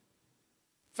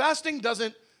 Fasting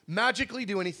doesn't magically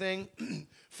do anything.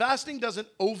 Fasting doesn't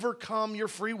overcome your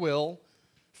free will.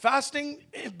 Fasting,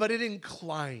 but it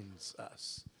inclines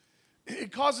us.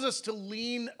 It causes us to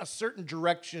lean a certain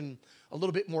direction a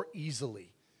little bit more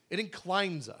easily. It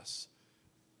inclines us.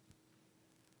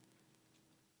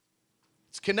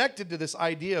 It's connected to this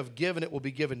idea of give and it will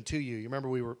be given to you. You remember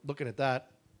we were looking at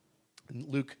that in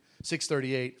Luke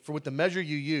 6:38. For with the measure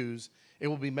you use, it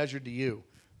will be measured to you.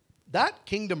 That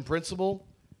kingdom principle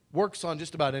works on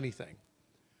just about anything.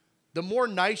 The more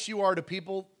nice you are to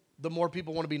people, the more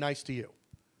people want to be nice to you.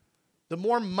 The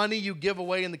more money you give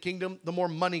away in the kingdom, the more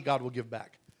money God will give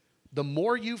back. The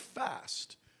more you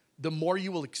fast, the more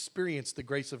you will experience the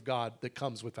grace of God that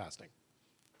comes with fasting.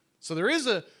 So there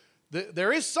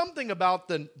is something about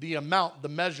the amount, the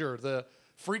measure, the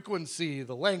frequency,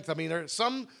 the length. I mean, there's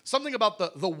something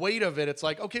about the weight of it. It's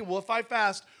like, okay, well, if I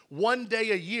fast one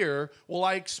day a year, will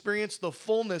I experience the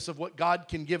fullness of what God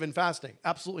can give in fasting?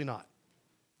 Absolutely not.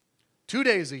 2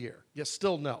 days a year, yes,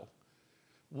 still no.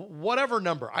 whatever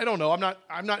number. I don't know.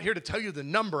 I'm not here to tell you the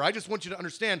number. I just want you to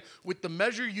understand with the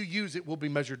measure you use, it will be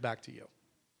measured back to you.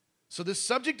 So this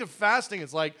subject of fasting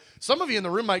is like, some of you in the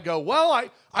room might go, well,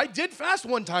 I did fast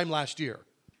one time last year.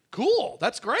 Cool.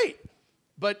 That's great.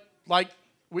 But like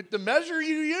with the measure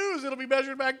you use, it'll be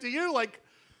measured back to you. Like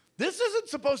this isn't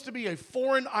supposed to be a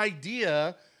foreign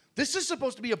idea. This is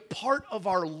supposed to be a part of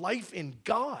our life in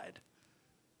God.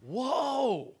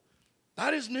 Whoa,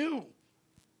 that is new.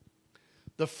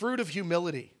 The fruit of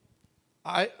humility.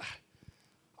 I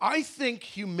think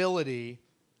humility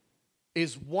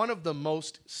is one of the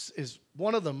most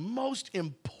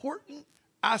important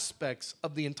aspects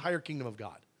of the entire kingdom of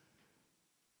God.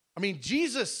 I mean,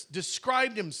 Jesus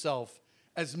described himself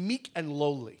as meek and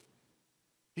lowly.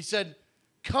 He said,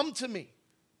 "Come to me.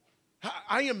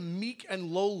 I am meek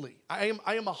and lowly. I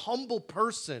am a humble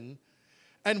person."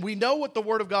 And we know what the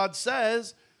Word of God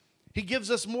says. He gives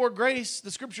us more grace.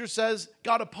 The Scripture says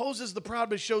God opposes the proud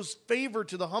but shows favor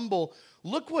to the humble.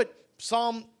 Look what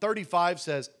Psalm 35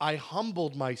 says. I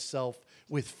humbled myself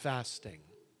with fasting,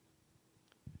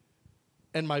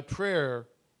 and my prayer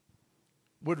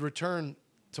would return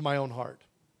to my own heart.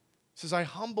 It says, I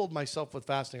humbled myself with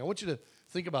fasting. I want you to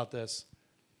think about this.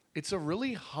 It's a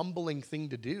really humbling thing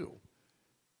to do.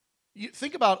 You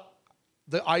think about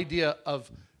the idea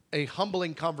of a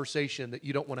humbling conversation that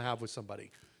you don't want to have with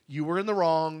somebody. You were in the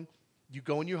wrong. You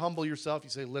go and you humble yourself. You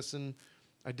say, listen,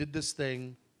 I did this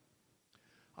thing.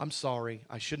 I'm sorry.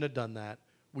 I shouldn't have done that.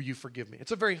 Will you forgive me?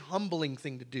 It's a very humbling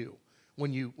thing to do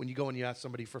when you go and you ask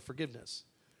somebody for forgiveness.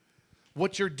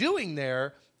 What you're doing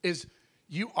there is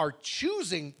you are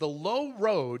choosing the low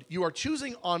road. You are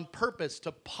choosing on purpose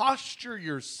to posture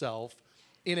yourself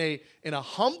in a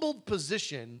humbled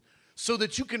position so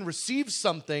that you can receive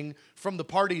something from the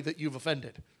party that you've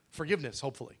offended. Forgiveness,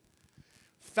 hopefully.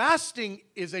 Fasting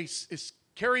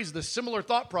carries the similar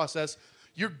thought process.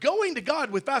 You're going to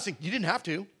God with fasting. You didn't have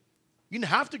to. You didn't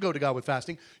have to go to God with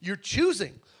fasting. You're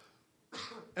choosing.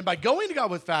 And by going to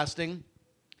God with fasting,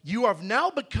 you have now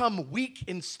become weak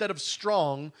instead of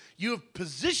strong. You have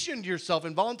positioned yourself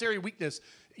in voluntary weakness.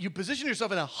 You position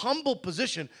yourself in a humble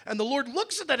position. And the Lord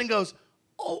looks at that and goes,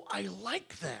 oh, I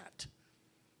like that.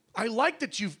 I like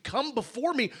that you've come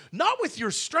before me, not with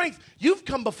your strength. You've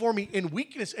come before me in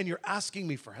weakness and you're asking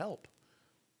me for help.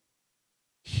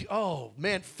 Oh,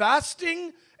 man,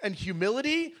 fasting and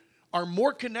humility are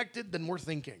more connected than we're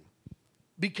thinking.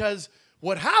 Because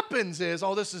what happens is,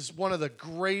 this is one of the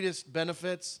greatest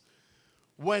benefits.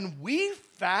 When we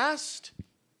fast,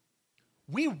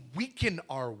 we weaken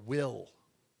our will.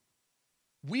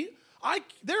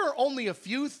 There are only a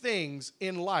few things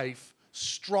in life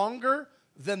stronger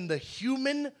than the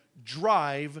human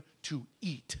drive to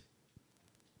eat.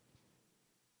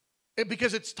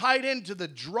 Because it's tied into the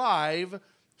drive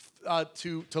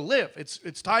to live.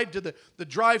 It's tied to the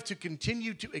drive to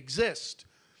continue to exist.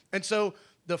 And so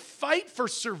the fight for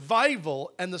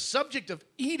survival and the subject of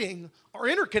eating are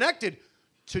interconnected.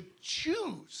 To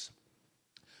choose,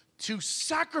 to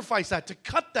sacrifice that, to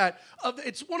cut that.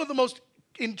 It's one of the most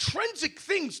intrinsic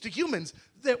things to humans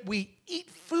that we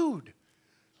eat food.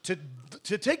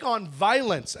 To take on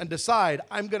violence and decide,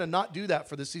 I'm going to not do that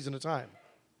for this season of time.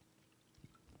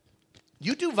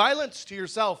 You do violence to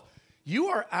yourself, you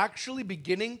are actually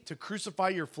beginning to crucify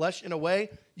your flesh in a way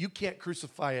you can't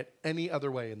crucify it any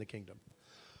other way in the kingdom.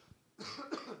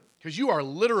 Because you are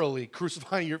literally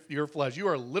crucifying your flesh. You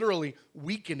are literally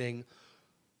weakening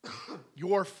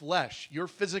your flesh, your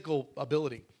physical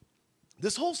ability.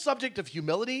 This whole subject of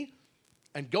humility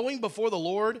and going before the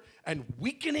Lord and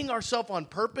weakening ourselves on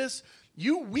purpose,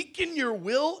 you weaken your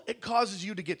will, it causes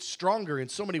you to get stronger in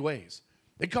so many ways.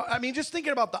 Just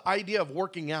thinking about the idea of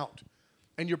working out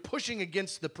and you're pushing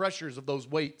against the pressures of those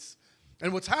weights.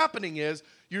 And what's happening is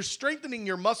you're strengthening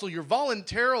your muscle. You're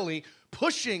voluntarily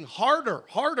pushing harder.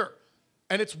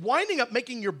 And it's winding up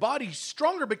making your body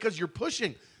stronger because you're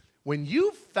pushing. When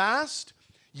you fast,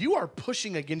 you are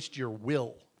pushing against your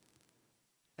will.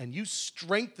 And you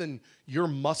strengthen your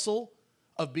muscle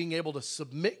of being able to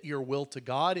submit your will to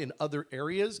God in other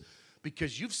areas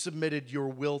because you've submitted your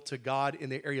will to God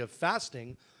in the area of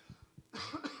fasting,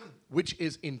 which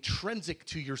is intrinsic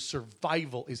to your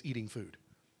survival, is eating food.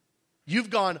 You've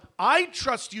gone, I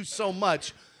trust you so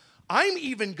much, I'm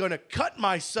even going to cut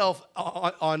myself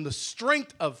on the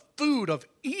strength of food, of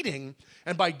eating,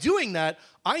 and by doing that,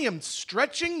 I am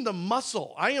stretching the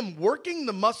muscle. I am working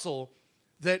the muscle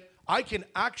that I can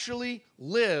actually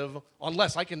live on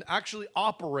less. I can actually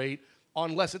operate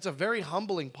on less. It's a very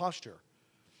humbling posture.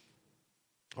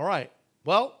 All right.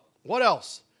 Well, what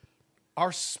else?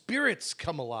 Our spirits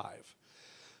come alive.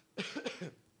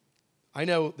 I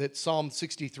know that Psalm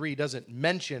 63 doesn't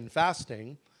mention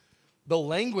fasting. The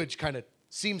language kind of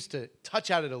seems to touch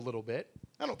at it a little bit.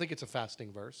 I don't think it's a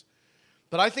fasting verse.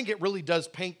 But I think it really does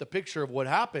paint the picture of what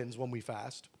happens when we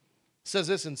fast. It says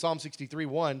this in Psalm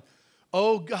 63:1.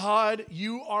 "O God,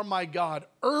 you are my God.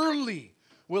 Early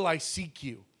will I seek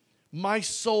you. My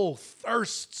soul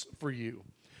thirsts for you.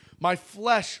 My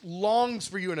flesh longs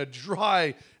for you in a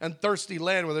dry and thirsty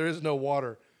land where there is no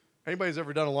water." Anybody's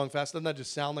ever done a long fast? Doesn't that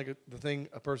just sound like the thing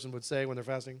a person would say when they're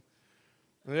fasting?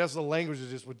 And that's the language that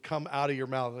just would come out of your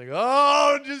mouth. Like,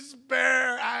 "Oh,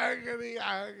 despair, agony,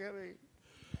 agony.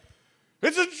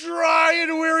 It's a dry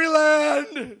and weary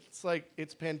land." It's like,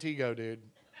 it's Pantego, dude.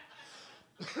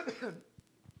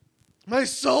 "My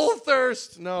soul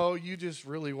thirsts." No, you just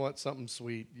really want something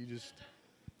sweet. You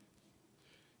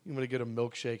want to get a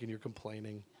milkshake and you're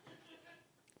complaining.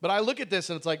 But I look at this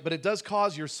and it's like, but it does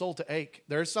cause your soul to ache.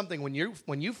 There's something when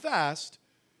you fast,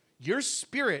 your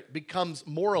spirit becomes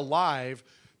more alive,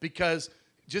 because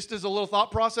just as a little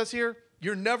thought process here,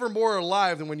 you're never more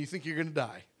alive than when you think you're going to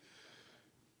die.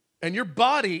 And your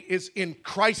body is in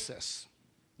crisis.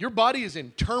 Your body is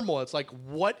in turmoil. It's like,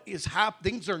 what is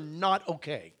happening? Things are not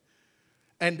okay.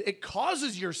 And it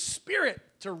causes your spirit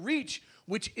to reach,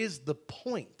 which is the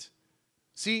point.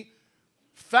 See,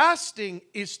 fasting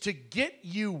is to get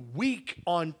you weak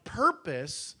on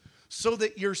purpose so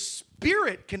that your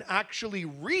spirit can actually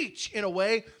reach in a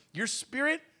way. Your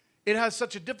spirit, it has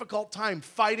such a difficult time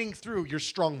fighting through your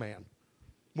strong man.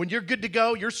 When you're good to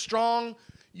go, you're strong,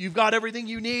 you've got everything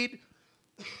you need.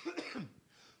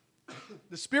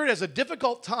 The spirit has a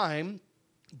difficult time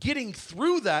getting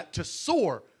through that to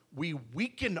soar. We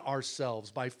weaken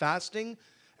ourselves by fasting,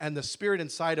 and the spirit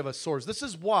inside of us soars. This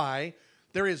is why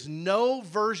there is no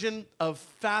version of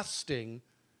fasting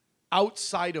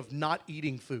outside of not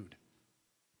eating food.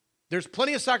 There's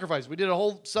plenty of sacrifices. We did a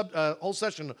whole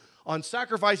session on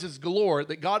sacrifices galore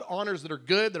that God honors, that are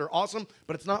good, that are awesome,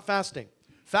 but it's not fasting.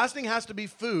 Fasting has to be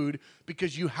food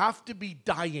because you have to be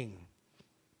dying.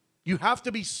 You have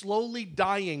to be slowly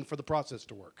dying for the process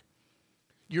to work.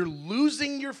 You're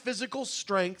losing your physical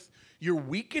strength, you're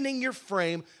weakening your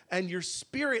frame, and your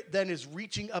spirit then is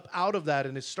reaching up out of that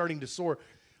and is starting to soar.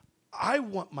 I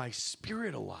want my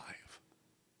spirit alive.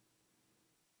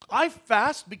 I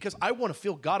fast because I want to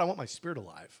feel God. I want my spirit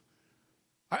alive.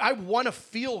 I want to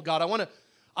feel God.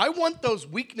 I want those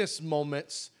weakness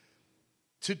moments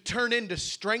to turn into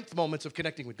strength moments of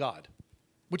connecting with God,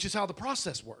 which is how the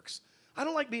process works. I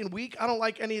don't like being weak. I don't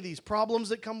like any of these problems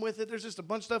that come with it. There's just a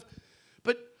bunch of stuff.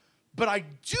 But I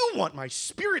do want my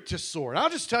spirit to soar. And I'll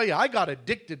just tell you, I got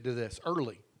addicted to this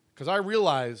early because I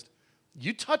realized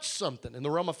you touch something in the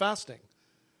realm of fasting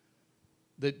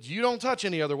that you don't touch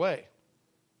any other way.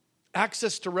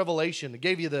 Access to revelation. I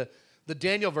gave you the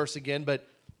Daniel verse again, but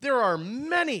there are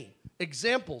many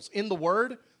examples in the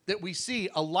Word that we see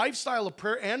a lifestyle of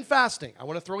prayer and fasting. I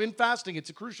want to throw in fasting. It's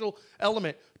a crucial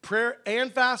element. Prayer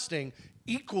and fasting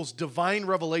equals divine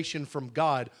revelation from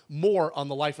God more on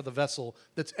the life of the vessel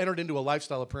that's entered into a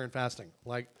lifestyle of prayer and fasting.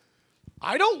 Like,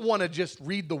 I don't want to just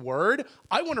read the Word.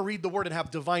 I want to read the Word and have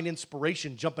divine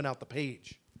inspiration jumping out the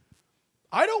page.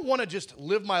 I don't want to just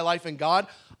live my life in God.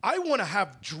 I want to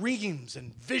have dreams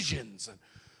and visions. And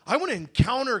I want to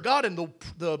encounter God. And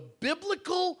the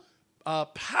biblical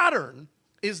pattern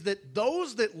is that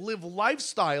those that live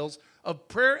lifestyles of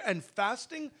prayer and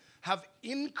fasting have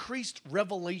increased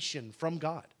revelation from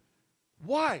God.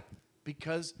 Why?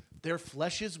 Because their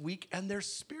flesh is weak and their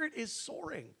spirit is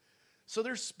soaring. So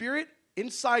their spirit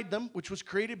inside them, which was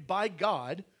created by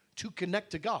God to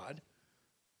connect to God,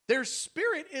 their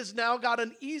spirit is now got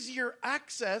an easier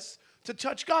access to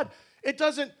touch God. It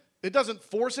doesn't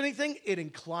force anything, it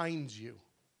inclines you.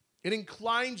 It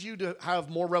inclines you to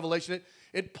have more revelation.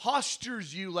 It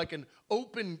postures you like an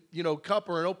open, cup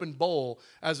or an open bowl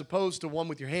as opposed to one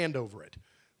with your hand over it.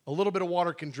 A little bit of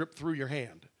water can drip through your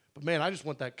hand. But man, I just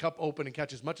want that cup open and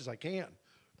catch as much as I can.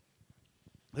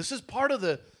 This is part of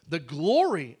the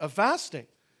glory of fasting,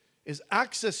 is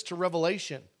access to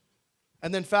revelation.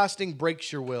 And then fasting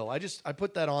breaks your will. I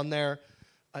put that on there.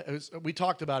 We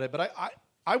talked about it, but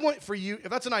I want for you, if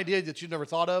that's an idea that you've never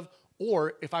thought of,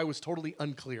 or if I was totally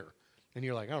unclear and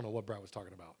you're like, I don't know what Brad was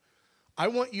talking about, I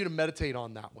want you to meditate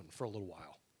on that one for a little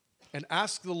while and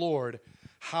ask the Lord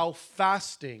how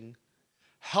fasting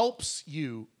helps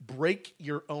you break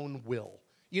your own will.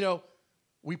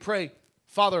 We pray,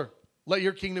 Father, let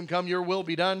your kingdom come, your will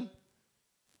be done.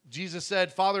 Jesus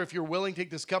said, Father, if you're willing,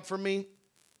 take this cup from me,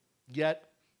 yet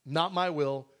not my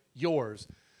will, yours.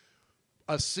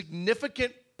 A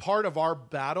significant part of our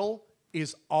battle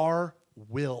is our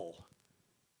will.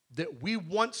 that we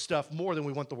want stuff more than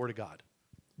we want the Word of God.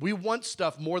 We want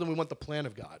stuff more than we want the plan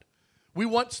of God. We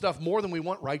want stuff more than we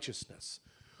want righteousness.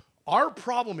 Our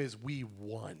problem is we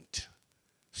want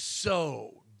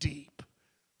so deep.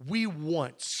 We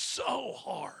want so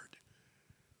hard.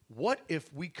 What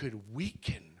if we could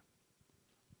weaken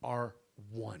our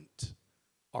want,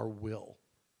 our will?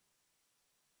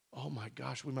 Oh my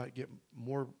gosh, we might get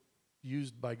more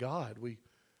used by God. We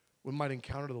might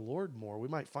encounter the Lord more. We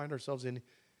might find ourselves in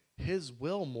His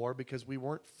will more because we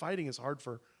weren't fighting as hard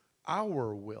for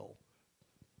our will.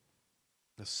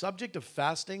 The subject of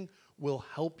fasting will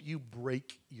help you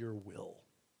break your will.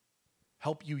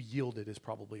 Help you yield it is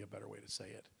probably a better way to say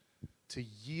it. To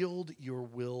yield your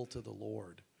will to the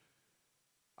Lord.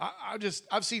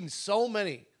 I've seen so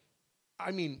many,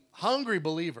 hungry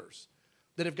believers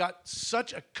that have got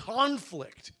such a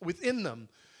conflict within them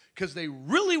because they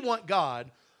really want God,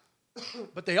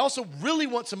 but they also really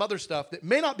want some other stuff that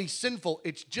may not be sinful.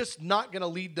 It's just not going to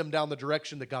lead them down the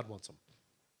direction that God wants them.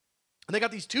 And they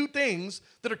got these two things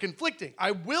that are conflicting.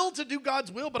 I will to do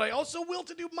God's will, but I also will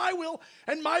to do my will.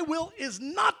 And my will is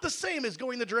not the same as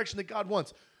going the direction that God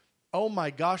wants. Oh my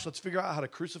gosh, let's figure out how to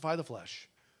crucify the flesh.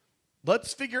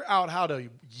 Let's figure out how to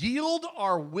yield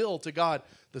our will to God.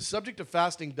 The subject of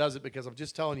fasting does it because I'm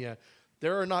just telling you,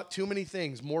 there are not too many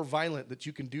things more violent that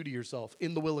you can do to yourself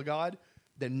in the will of God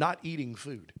than not eating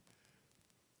food.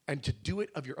 And to do it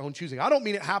of your own choosing. I don't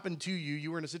mean it happened to you.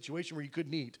 You were in a situation where you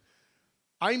couldn't eat.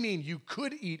 I mean you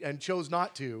could eat and chose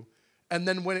not to. And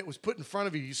then when it was put in front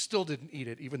of you, you still didn't eat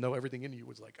it, even though everything in you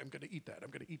was like, I'm going to eat that.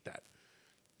 I'm going to eat that.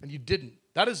 And you didn't.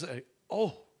 That is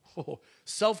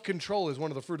self-control is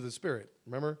one of the fruit of the Spirit.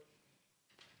 Remember?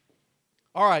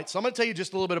 All right, so I'm going to tell you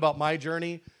just a little bit about my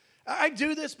journey. I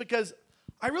do this because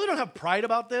I really don't have pride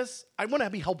about this. I want to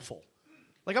be helpful.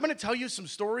 I'm going to tell you some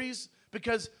stories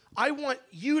because I want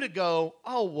you to go,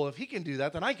 oh, well, if he can do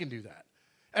that, then I can do that.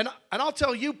 And I'll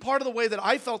tell you, part of the way that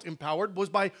I felt empowered was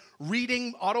by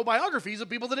reading autobiographies of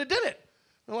people that had did it.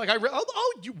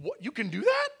 And you can do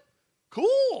that?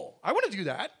 Cool. I want to do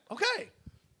that. Okay.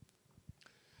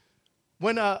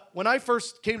 When I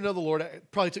first came to know the Lord,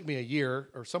 it probably took me a year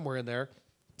or somewhere in there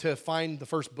to find the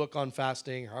first book on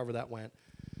fasting, however that went.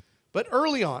 But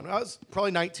early on, I was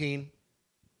probably 19,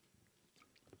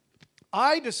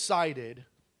 I decided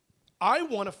I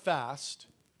want to fast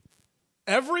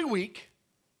every week,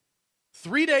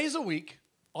 3 days a week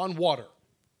on water.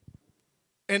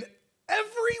 And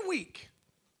every week,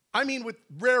 with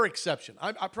rare exception,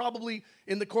 I probably,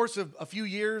 in the course of a few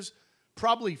years,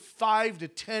 probably 5 to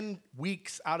 10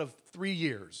 weeks out of 3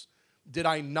 years did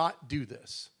I not do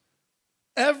this.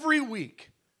 Every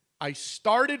week, I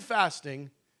started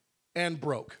fasting and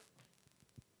broke.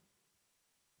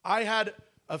 I had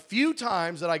a few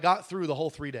times that I got through the whole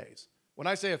 3 days. When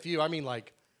I say a few, I mean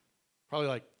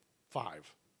probably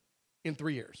 5 in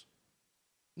 3 years.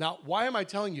 Now, why am I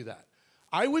telling you that?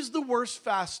 I was the worst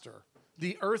faster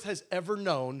the earth has ever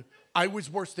known. I was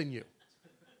worse than you.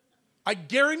 I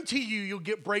guarantee you'll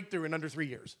get breakthrough in under 3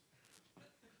 years.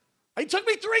 It took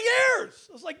me 3 years.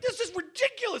 I was like, this is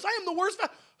ridiculous. I am the worst.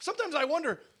 Sometimes I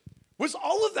wonder, was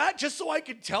all of that just so I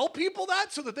could tell people that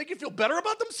so that they could feel better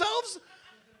about themselves?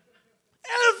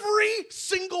 Every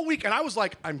single week. And I was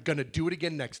like, I'm going to do it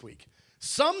again next week.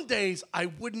 Some days I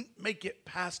wouldn't make it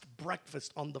past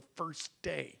breakfast on the first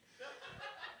day.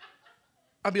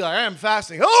 I'd be like, I am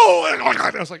fasting. Oh,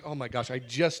 I was like, oh my gosh, I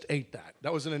just ate that.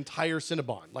 That was an entire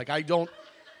Cinnabon.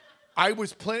 I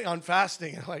was planning on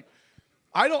fasting.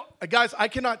 Guys, I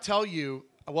cannot tell you,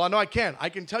 well, no, I can. I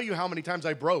can tell you how many times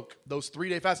I broke those 3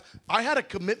 day fasts. I had a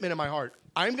commitment in my heart.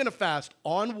 I'm going to fast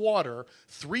on water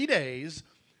 3 days,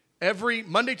 every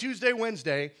Monday, Tuesday,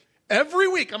 Wednesday, every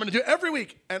week. I'm going to do it every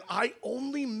week. And I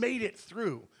only made it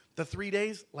through the 3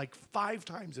 days 5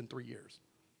 times in 3 years.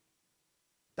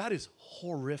 That is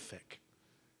horrific.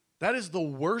 That is the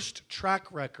worst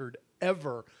track record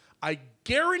ever. I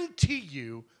guarantee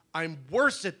you I'm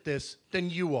worse at this than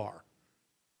you are.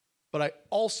 But I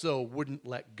also wouldn't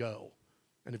let go.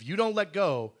 And if you don't let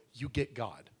go, you get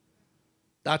God.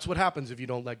 That's what happens if you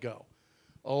don't let go.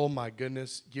 Oh my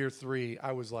goodness, year 3,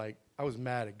 I was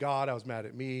mad at God. I was mad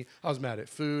at me. I was mad at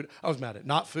food. I was mad at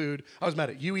not food. I was mad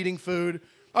at you eating food.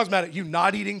 I was mad at you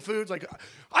not eating food. It's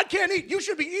I can't eat. You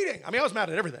should be eating. I was mad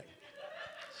at everything.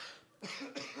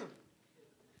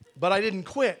 But I didn't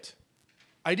quit.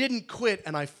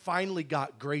 And I finally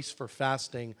got grace for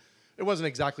fasting. It wasn't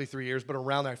exactly 3 years, but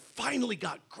around there, I finally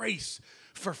got grace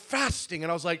for fasting.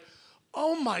 And I was like,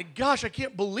 oh my gosh, I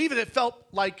can't believe it. It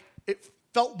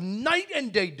felt night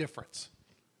and day difference.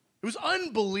 It was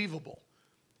unbelievable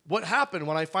what happened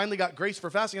when I finally got grace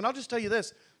for fasting. And I'll just tell you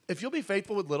this, if you'll be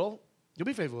faithful with little, you'll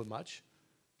be faithful with much.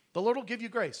 The Lord will give you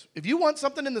grace. If you want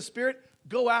something in the Spirit,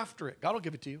 go after it. God will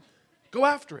give it to you. Go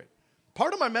after it.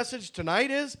 Part of my message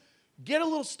tonight is get a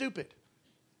little stupid.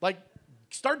 Like,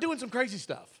 start doing some crazy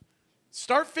stuff.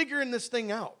 Start figuring this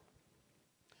thing out.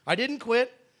 I didn't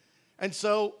quit. And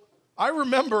so I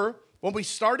remember when we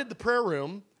started the prayer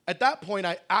room, at that point,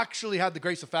 I actually had the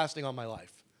grace of fasting on my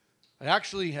life. I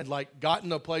actually had gotten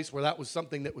to a place where that was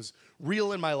something that was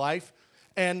real in my life.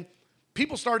 And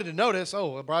people started to notice,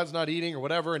 oh, Brad's not eating or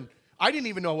whatever. And I didn't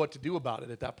even know what to do about it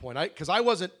at that point. Because I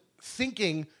wasn't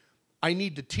thinking I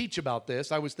need to teach about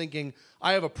this. I was thinking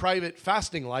I have a private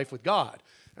fasting life with God.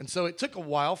 And so it took a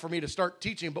while for me to start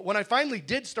teaching. But when I finally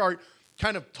did start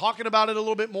kind of talking about it a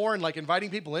little bit more and inviting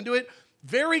people into it,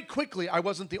 very quickly I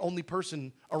wasn't the only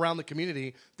person around the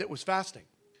community that was fasting.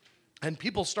 And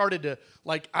people started to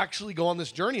actually go on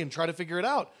this journey and try to figure it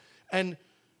out. And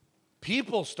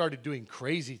people started doing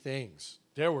crazy things.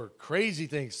 There were crazy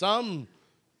things. Some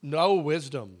no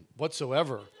wisdom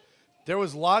whatsoever. There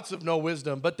was lots of no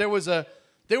wisdom, but there was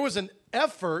an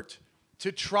effort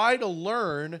to try to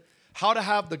learn how to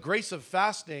have the grace of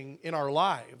fasting in our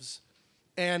lives.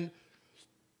 And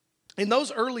in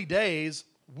those early days,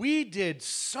 we did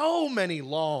so many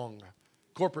long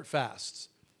corporate fasts.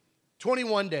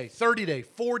 21-day, 30-day,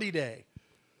 40-day,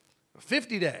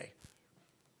 50-day.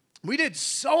 We did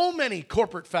so many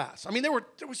corporate fasts. I mean, there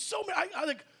was so many. I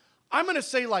think I'm going to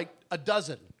say a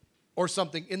dozen or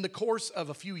something in the course of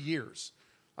a few years.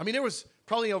 I mean, it was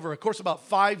probably over a course of about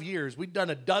 5 years. We'd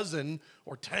done a dozen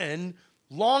or 10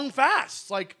 long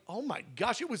fasts. Oh my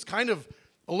gosh, it was kind of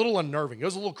a little unnerving. It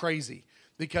was a little crazy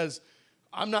because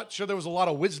I'm not sure there was a lot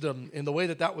of wisdom in the way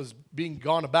that was being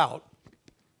gone about.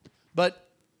 But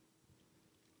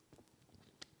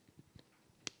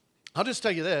I'll just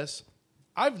tell you this.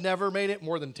 I've never made it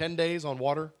more than 10 days on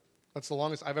water. That's the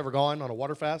longest I've ever gone on a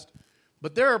water fast.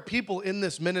 But there are people in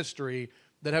this ministry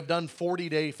that have done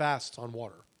 40-day fasts on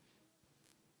water.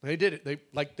 They did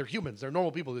it. They're humans. They're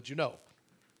normal people that you know.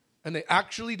 And they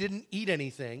actually didn't eat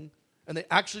anything, and they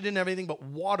actually didn't have anything but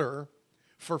water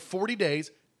for 40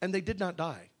 days, and they did not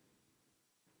die.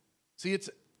 See,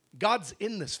 God's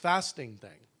in this fasting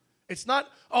thing. It's not,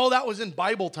 that was in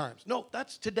Bible times. No,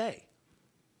 that's today.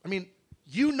 I mean,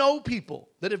 you know people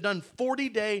that have done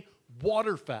 40-day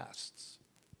water fasts.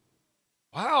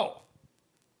 Wow.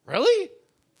 Really?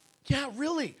 Yeah,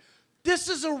 really. This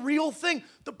is a real thing.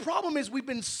 The problem is we've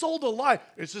been sold a lie.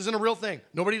 This isn't a real thing.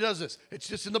 Nobody does this. It's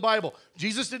just in the Bible.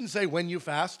 Jesus didn't say when you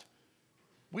fast.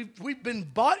 We've been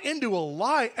bought into a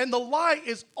lie, and the lie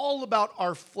is all about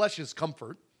our flesh's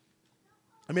comfort.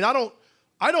 I mean,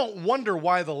 I don't wonder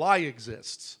why the lie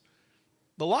exists.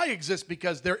 The lie exists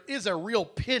because there is a real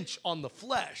pinch on the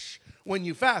flesh when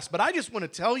you fast. But I just want to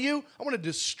tell you, I want to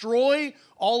destroy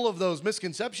all of those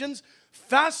misconceptions.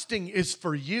 Fasting is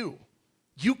for you.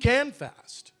 You can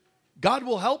fast. God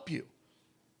will help you.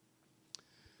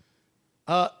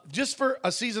 Just for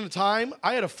a season of time,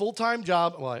 I had a full-time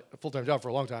job. Well, a full-time job for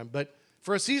a long time. But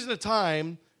for a season of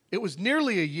time, it was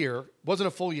nearly a year. It wasn't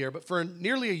a full year. But for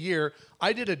nearly a year,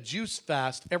 I did a juice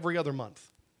fast every other month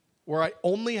where I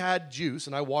only had juice,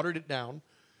 and I watered it down.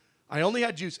 I only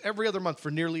had juice every other month for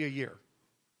nearly a year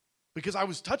because I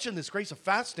was touching this grace of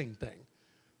fasting thing.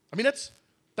 I mean,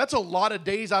 that's a lot of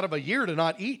days out of a year to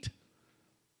not eat.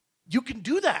 You can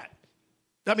do that.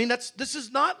 I mean, this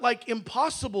is not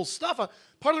impossible stuff. Part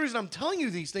of the reason I'm telling you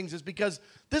these things is because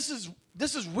this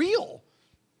is real.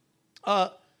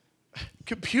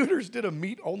 Computers did a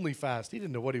meat-only fast. He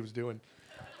didn't know what he was doing.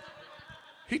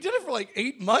 He did it for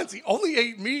 8 months. He only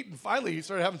ate meat, and finally he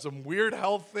started having some weird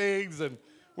health things, and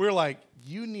we were like,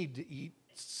 you need to eat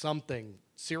something,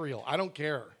 cereal. I don't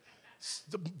care.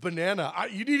 Banana.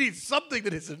 You need to eat something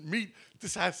that isn't meat.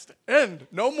 This has to end.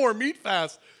 No more meat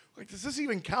fast. Does this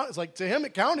even count? It's to him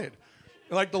it counted.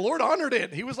 And the Lord honored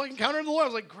it. He was encountering the Lord. I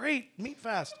was like, great, meat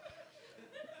fast.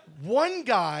 One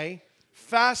guy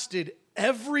fasted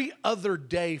every other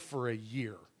day for a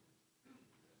year.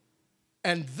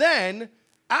 And then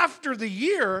after the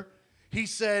year, he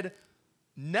said,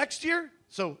 next year,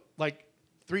 so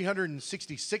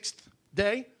 366th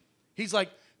day, he's like,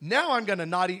 now I'm going to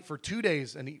not eat for 2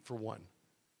 days and eat for 1.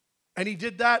 And he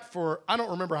did that for, I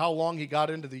don't remember how long he got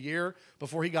into the year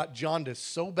before he got jaundice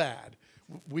so bad,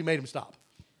 we made him stop.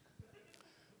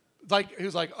 He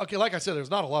was like, okay, like I said,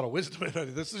 there's not a lot of wisdom in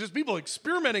it. This is just people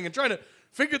experimenting and trying to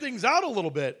figure things out a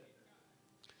little bit.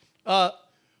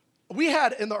 We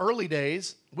had, in the early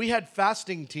days, we had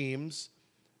fasting teams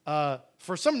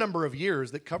for some number of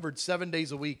years that covered 7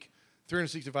 days a week,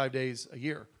 365 days a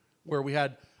year. where we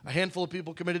had a handful of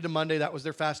people committed to Monday. That was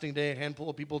their fasting day. A handful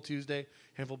of people Tuesday.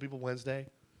 A handful of people Wednesday.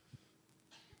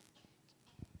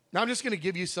 Now I'm just going to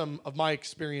give you some of my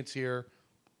experience here.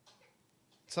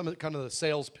 Some of kind of the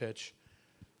sales pitch.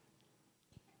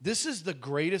 This is the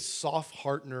greatest soft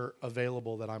heartener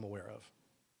available that I'm aware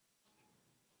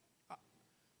of.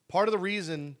 Part of the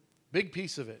reason, big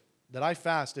piece of it, that I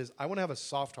fast is I want to have a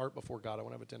soft heart before God. I want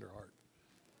to have a tender heart.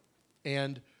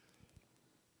 And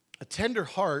a tender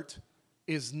heart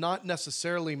is not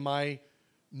necessarily my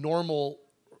normal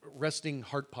resting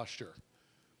heart posture,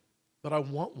 but I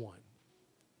want one.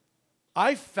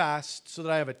 I fast so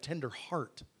that I have a tender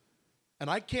heart. And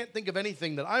I can't think of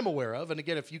anything that I'm aware of. And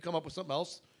again, if you come up with something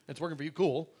else and it's working for you,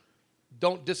 cool.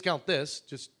 Don't discount this.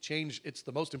 Just change it's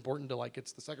the most important to like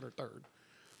it's the second or third.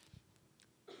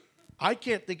 I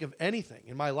can't think of anything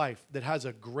in my life that has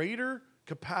a greater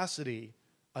capacity,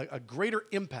 a greater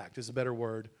impact is a better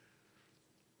word,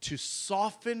 to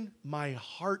soften my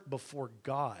heart before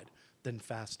God than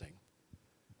fasting.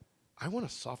 I want a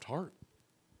soft heart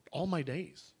all my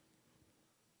days.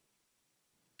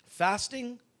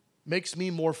 Fasting makes me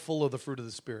more full of the fruit of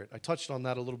the Spirit. I touched on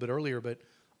that a little bit earlier, but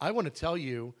I want to tell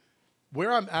you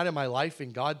where I'm at in my life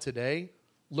in God today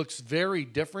looks very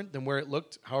different than where it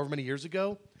looked however many years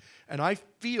ago. And I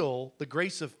feel the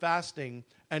grace of fasting,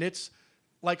 and it's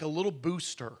like a little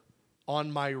booster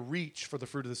on my reach for the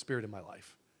fruit of the Spirit in my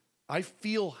life. I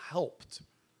feel helped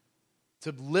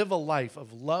to live a life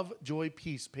of love, joy,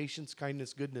 peace, patience,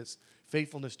 kindness, goodness,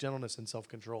 faithfulness, gentleness, and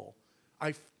self-control.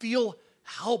 I feel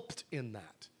helped in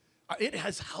that. It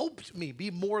has helped me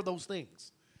be more of those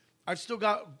things. I've still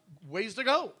got ways to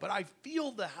go, but I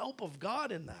feel the help of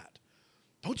God in that.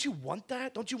 Don't you want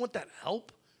that? Don't you want that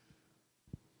help?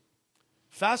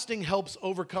 Fasting helps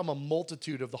overcome a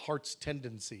multitude of the heart's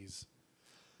tendencies.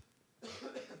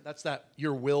 That's that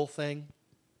your will thing.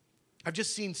 I've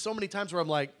just seen so many times where I'm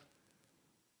like,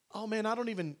 oh man, I don't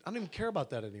even care about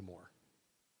that anymore.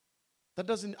 That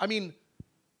doesn't,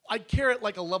 I care at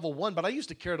like a level 1, but I used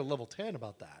to care at a level 10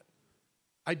 about that.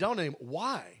 I don't anymore.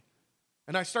 Why?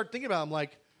 And I start thinking about it, I'm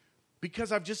like,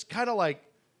 because I've just kind of like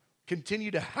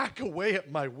continued to hack away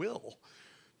at my will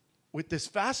with this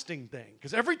fasting thing.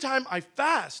 Because every time I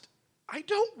fast, I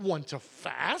don't want to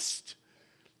fast.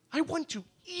 I want to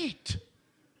eat.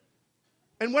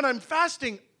 And when I'm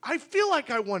fasting, I feel like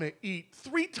I want to eat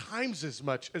 3 times as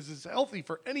much as is healthy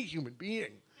for any human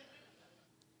being.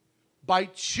 By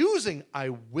choosing, I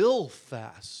will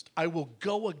fast. I will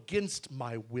go against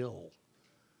my will.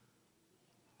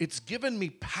 It's given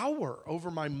me power over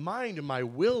my mind and my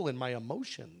will and my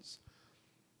emotions.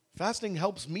 Fasting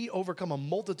helps me overcome a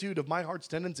multitude of my heart's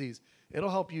tendencies.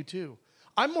 It'll help you too.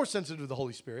 I'm more sensitive to the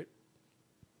Holy Spirit.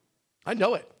 I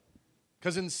know it.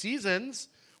 Because in seasons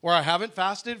where I haven't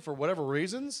fasted for whatever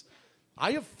reasons,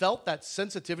 I have felt that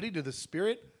sensitivity to the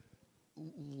Spirit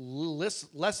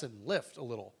lift a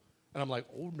little. And I'm like,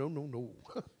 oh, no.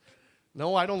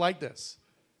 No, I don't like this.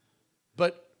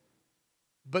 But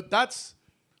that's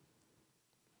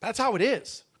how it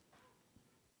is.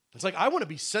 It's like I want to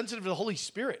be sensitive to the Holy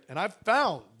Spirit. And I've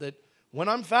found that when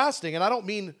I'm fasting, and I don't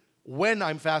mean when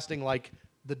I'm fasting like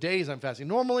the days I'm fasting.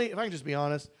 Normally, if I can just be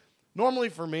honest, normally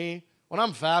for me, when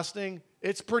I'm fasting,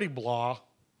 it's pretty blah.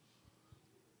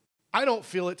 I don't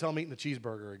feel it till I'm eating the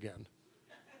cheeseburger again.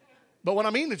 But when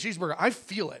I'm eating the cheeseburger, I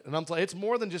feel it. And I'm like, it's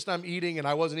more than just I'm eating and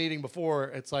I wasn't eating before.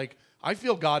 It's like I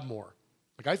feel God more.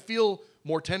 Like I feel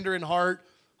more tender in heart.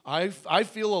 I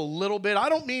feel a little bit. I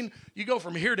don't mean you go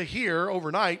from here to here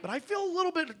overnight, but I feel a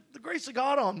little bit of the grace of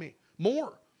God on me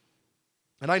more.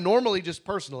 And I normally, just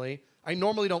personally, I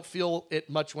normally don't feel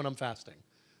it much when I'm fasting.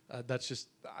 That's just,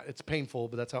 it's painful,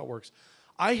 but that's how it works.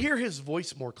 I hear his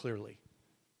voice more clearly.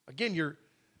 Again, you're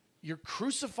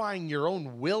crucifying your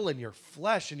own will and your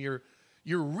flesh, and you're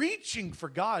reaching for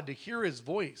God to hear his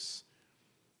voice.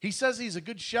 He says he's a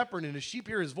good shepherd and his sheep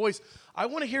hear his voice. I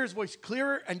want to hear his voice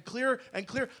clearer and clearer and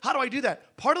clearer. How do I do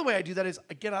that? Part of the way I do that is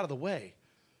I get out of the way.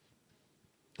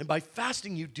 And by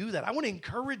fasting, you do that. I want to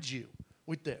encourage you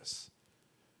with this.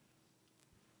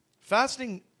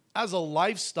 Fasting as a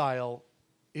lifestyle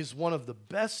is one of the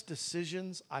best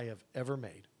decisions I have ever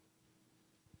made.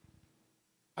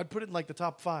 I'd put it in like the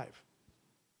top 5.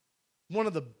 One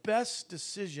of the best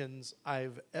decisions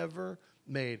I've ever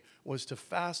made was to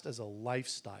fast as a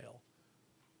lifestyle.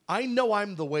 I know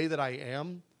I'm the way that I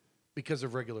am because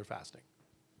of regular fasting.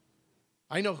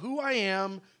 I know who I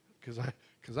am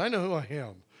because I know who I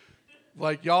am.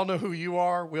 Like y'all know who you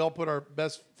are. We all put our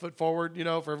best foot forward,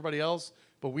 for everybody else,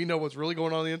 but we know what's really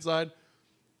going on the inside.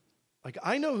 Like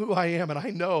I know who I am, and I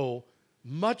know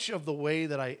much of the way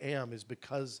that I am is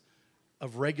because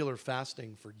of regular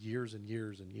fasting for years and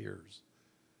years and years.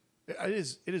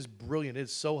 It is brilliant. It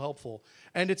is so helpful.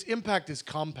 And its impact is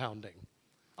compounding.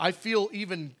 I feel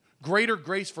even greater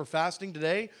grace for fasting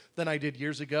today than I did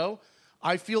years ago.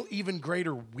 I feel even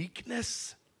greater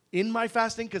weakness in my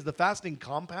fasting because the fasting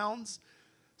compounds.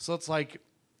 So it's like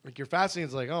your fasting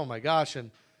is like, oh my gosh.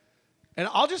 And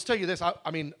I'll just tell you this.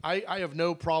 I have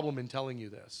no problem in telling you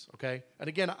this, okay? And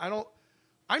again,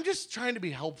 I'm just trying to be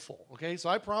helpful, okay? So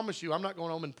I promise you, I'm not going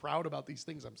home and proud about these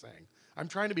things I'm saying. I'm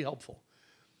trying to be helpful.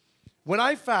 When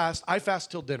I fast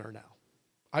till dinner now.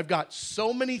 I've got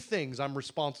so many things I'm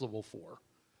responsible for.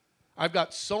 I've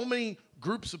got so many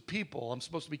groups of people I'm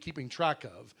supposed to be keeping track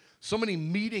of, so many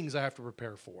meetings I have to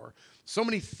prepare for, so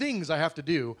many things I have to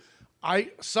do.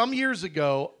 Some years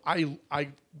ago, I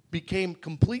became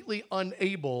completely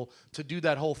unable to do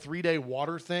that whole 3-day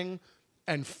water thing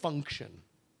and function.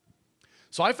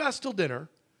 So I fast till dinner,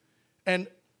 and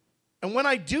when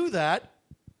I do that,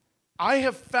 I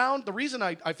have found the reason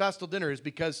I fast till dinner is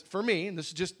because for me, and this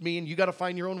is just me, and you got to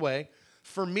find your own way.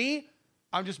 For me,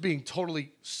 I'm just being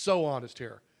totally so honest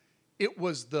here. It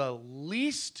was the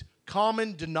least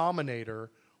common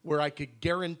denominator where I could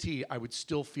guarantee I would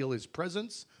still feel his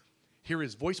presence, hear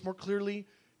his voice more clearly,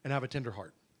 and have a tender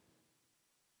heart.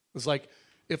 It's like,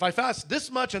 if I fast this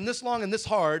much and this long and this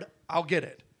hard, I'll get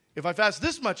it. If I fast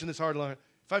this much and this hard,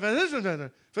 if I fast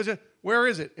this, where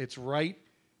is it? It's right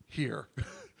here.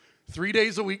 3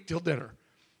 days a week till dinner.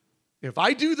 If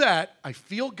I do that, I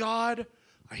feel God,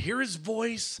 I hear his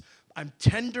voice, I'm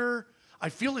tender, I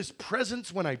feel his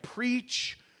presence when I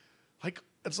preach.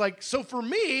 It's like, so for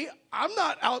me, I'm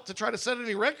not out to try to set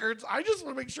any records. I just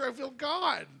want to make sure I feel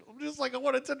God. I'm just like, I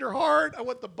want a tender heart. I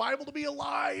want the Bible to be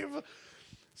alive.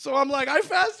 So I'm like, I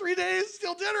fast 3 days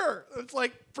till dinner. It's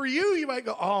like, for you, you might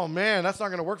go, oh man, that's not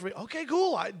going to work for me. Okay,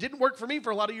 cool. It didn't work for me for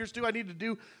a lot of years too. I need to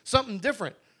do something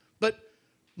different. But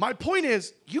my point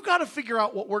is, you got to figure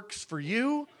out what works for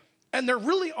you, and there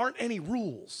really aren't any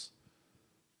rules.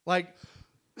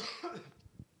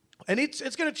 And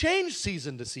it's going to change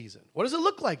season to season. What does it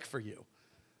look like for you?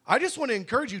 I just want to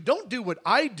encourage you, don't do what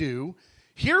I do.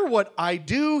 Hear what I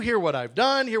do, hear what I've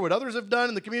done, hear what others have done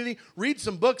in the community, read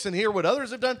some books and hear what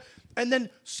others have done, and then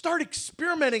start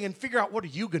experimenting and figure out, what are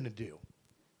you going to do?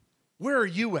 Where are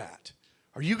you at?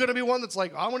 Are you going to be one that's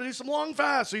like, I want to do some long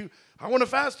fasts? I want to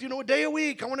fast, a day a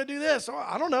week. I want to do this.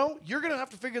 I don't know. You're going to have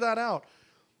to figure that out.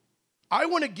 I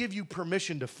want to give you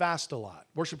permission to fast a lot.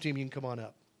 Worship team, you can come on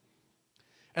up.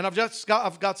 And I've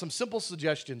got some simple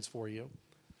suggestions for you.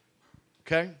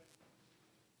 Okay?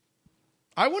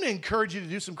 I want to encourage you to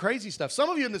do some crazy stuff. Some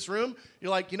of you in this room,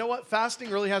 you're like, you know what? Fasting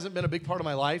really hasn't been a big part of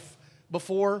my life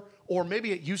before, or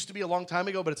maybe it used to be a long time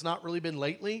ago, but it's not really been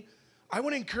lately. I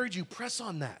want to encourage you, press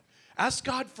on that. Ask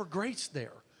God for grace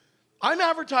there. I'm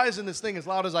advertising this thing as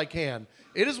loud as I can.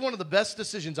 It is one of the best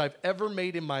decisions I've ever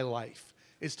made in my life,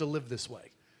 is to live this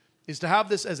way, is to have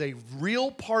this as a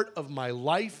real part of my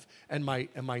life and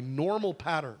my normal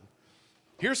pattern.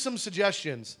 Here's some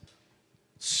suggestions.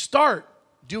 Start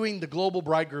doing the Global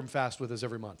Bridegroom Fast with us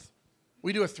every month.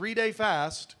 We do a 3-day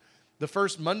fast the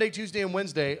first Monday, Tuesday, and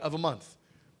Wednesday of a month.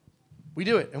 We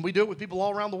do it, and we do it with people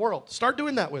all around the world. Start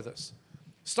doing that with us.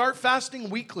 Start fasting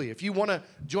weekly. If you want to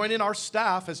join in, our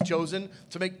staff has chosen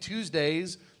to make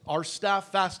Tuesdays our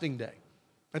staff fasting day.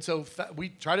 And so we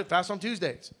try to fast on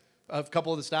Tuesdays. A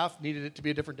couple of the staff needed it to be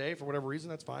a different day for whatever reason,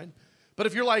 that's fine. But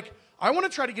if you're like, I want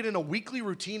to try to get in a weekly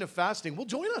routine of fasting, well,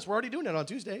 join us. We're already doing it on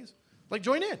Tuesdays.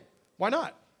 Join in. Why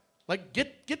not?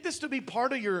 Get this to be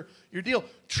part of your deal.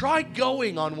 Try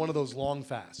going on one of those long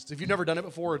fasts. If you've never done it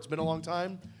before, it's been a long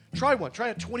time, try one. Try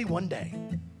a 21-day.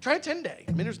 Try a 10-day.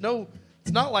 I mean, it's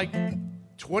not like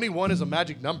 21 is a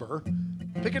magic number.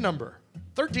 Pick a number.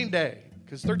 13-day,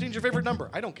 because 13 is your favorite number.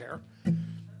 I don't care.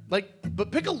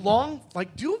 But pick a long,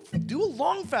 do a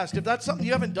long fast. If that's something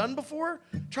you haven't done before,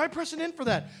 try pressing in for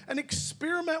that. And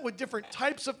experiment with different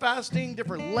types of fasting,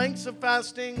 different lengths of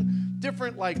fasting,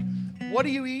 different, what do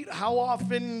you eat, how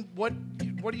often, what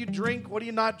do you drink, what do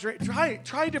you not drink.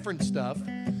 Try different stuff.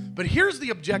 But here's the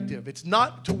objective. It's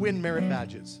not to win merit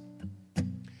badges.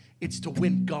 It's to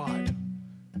win God.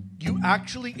 You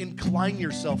actually incline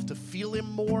yourself to feel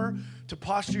him more, to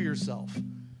posture yourself.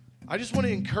 I just want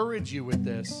to encourage you with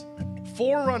this.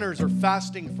 Forerunners are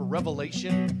fasting for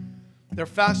revelation. They're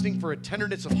fasting for a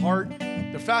tenderness of heart.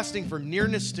 They're fasting for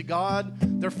nearness to God.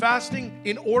 They're fasting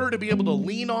in order to be able to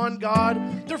lean on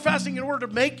God. They're fasting in order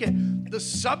to make it. The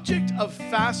subject of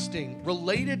fasting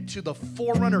related to the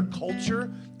forerunner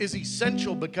culture is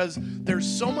essential because there's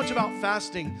so much about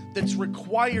fasting that's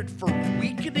required for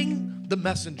weakening the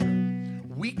messenger,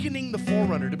 weakening the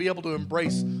forerunner to be able to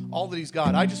embrace all that he's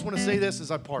got. I just want to say this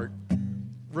as I part.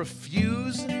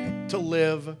 Refuse to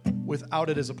live without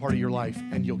it as a part of your life,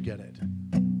 and you'll get it.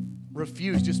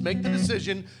 Refuse. Just make the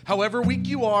decision, however weak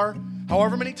you are,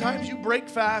 however many times you break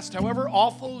fast, however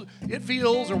awful it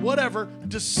feels or whatever,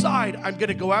 decide I'm going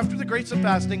to go after the grace of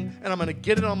fasting and I'm going to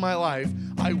get it on my life.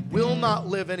 I will not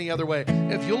live any other way.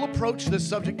 If you'll approach this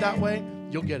subject that way,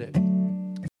 you'll get it.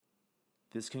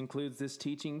 This concludes this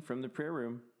teaching from the prayer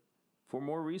room. For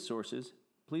more resources,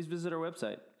 please visit our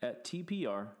website at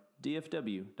tprdfw.com.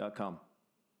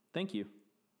 Thank you.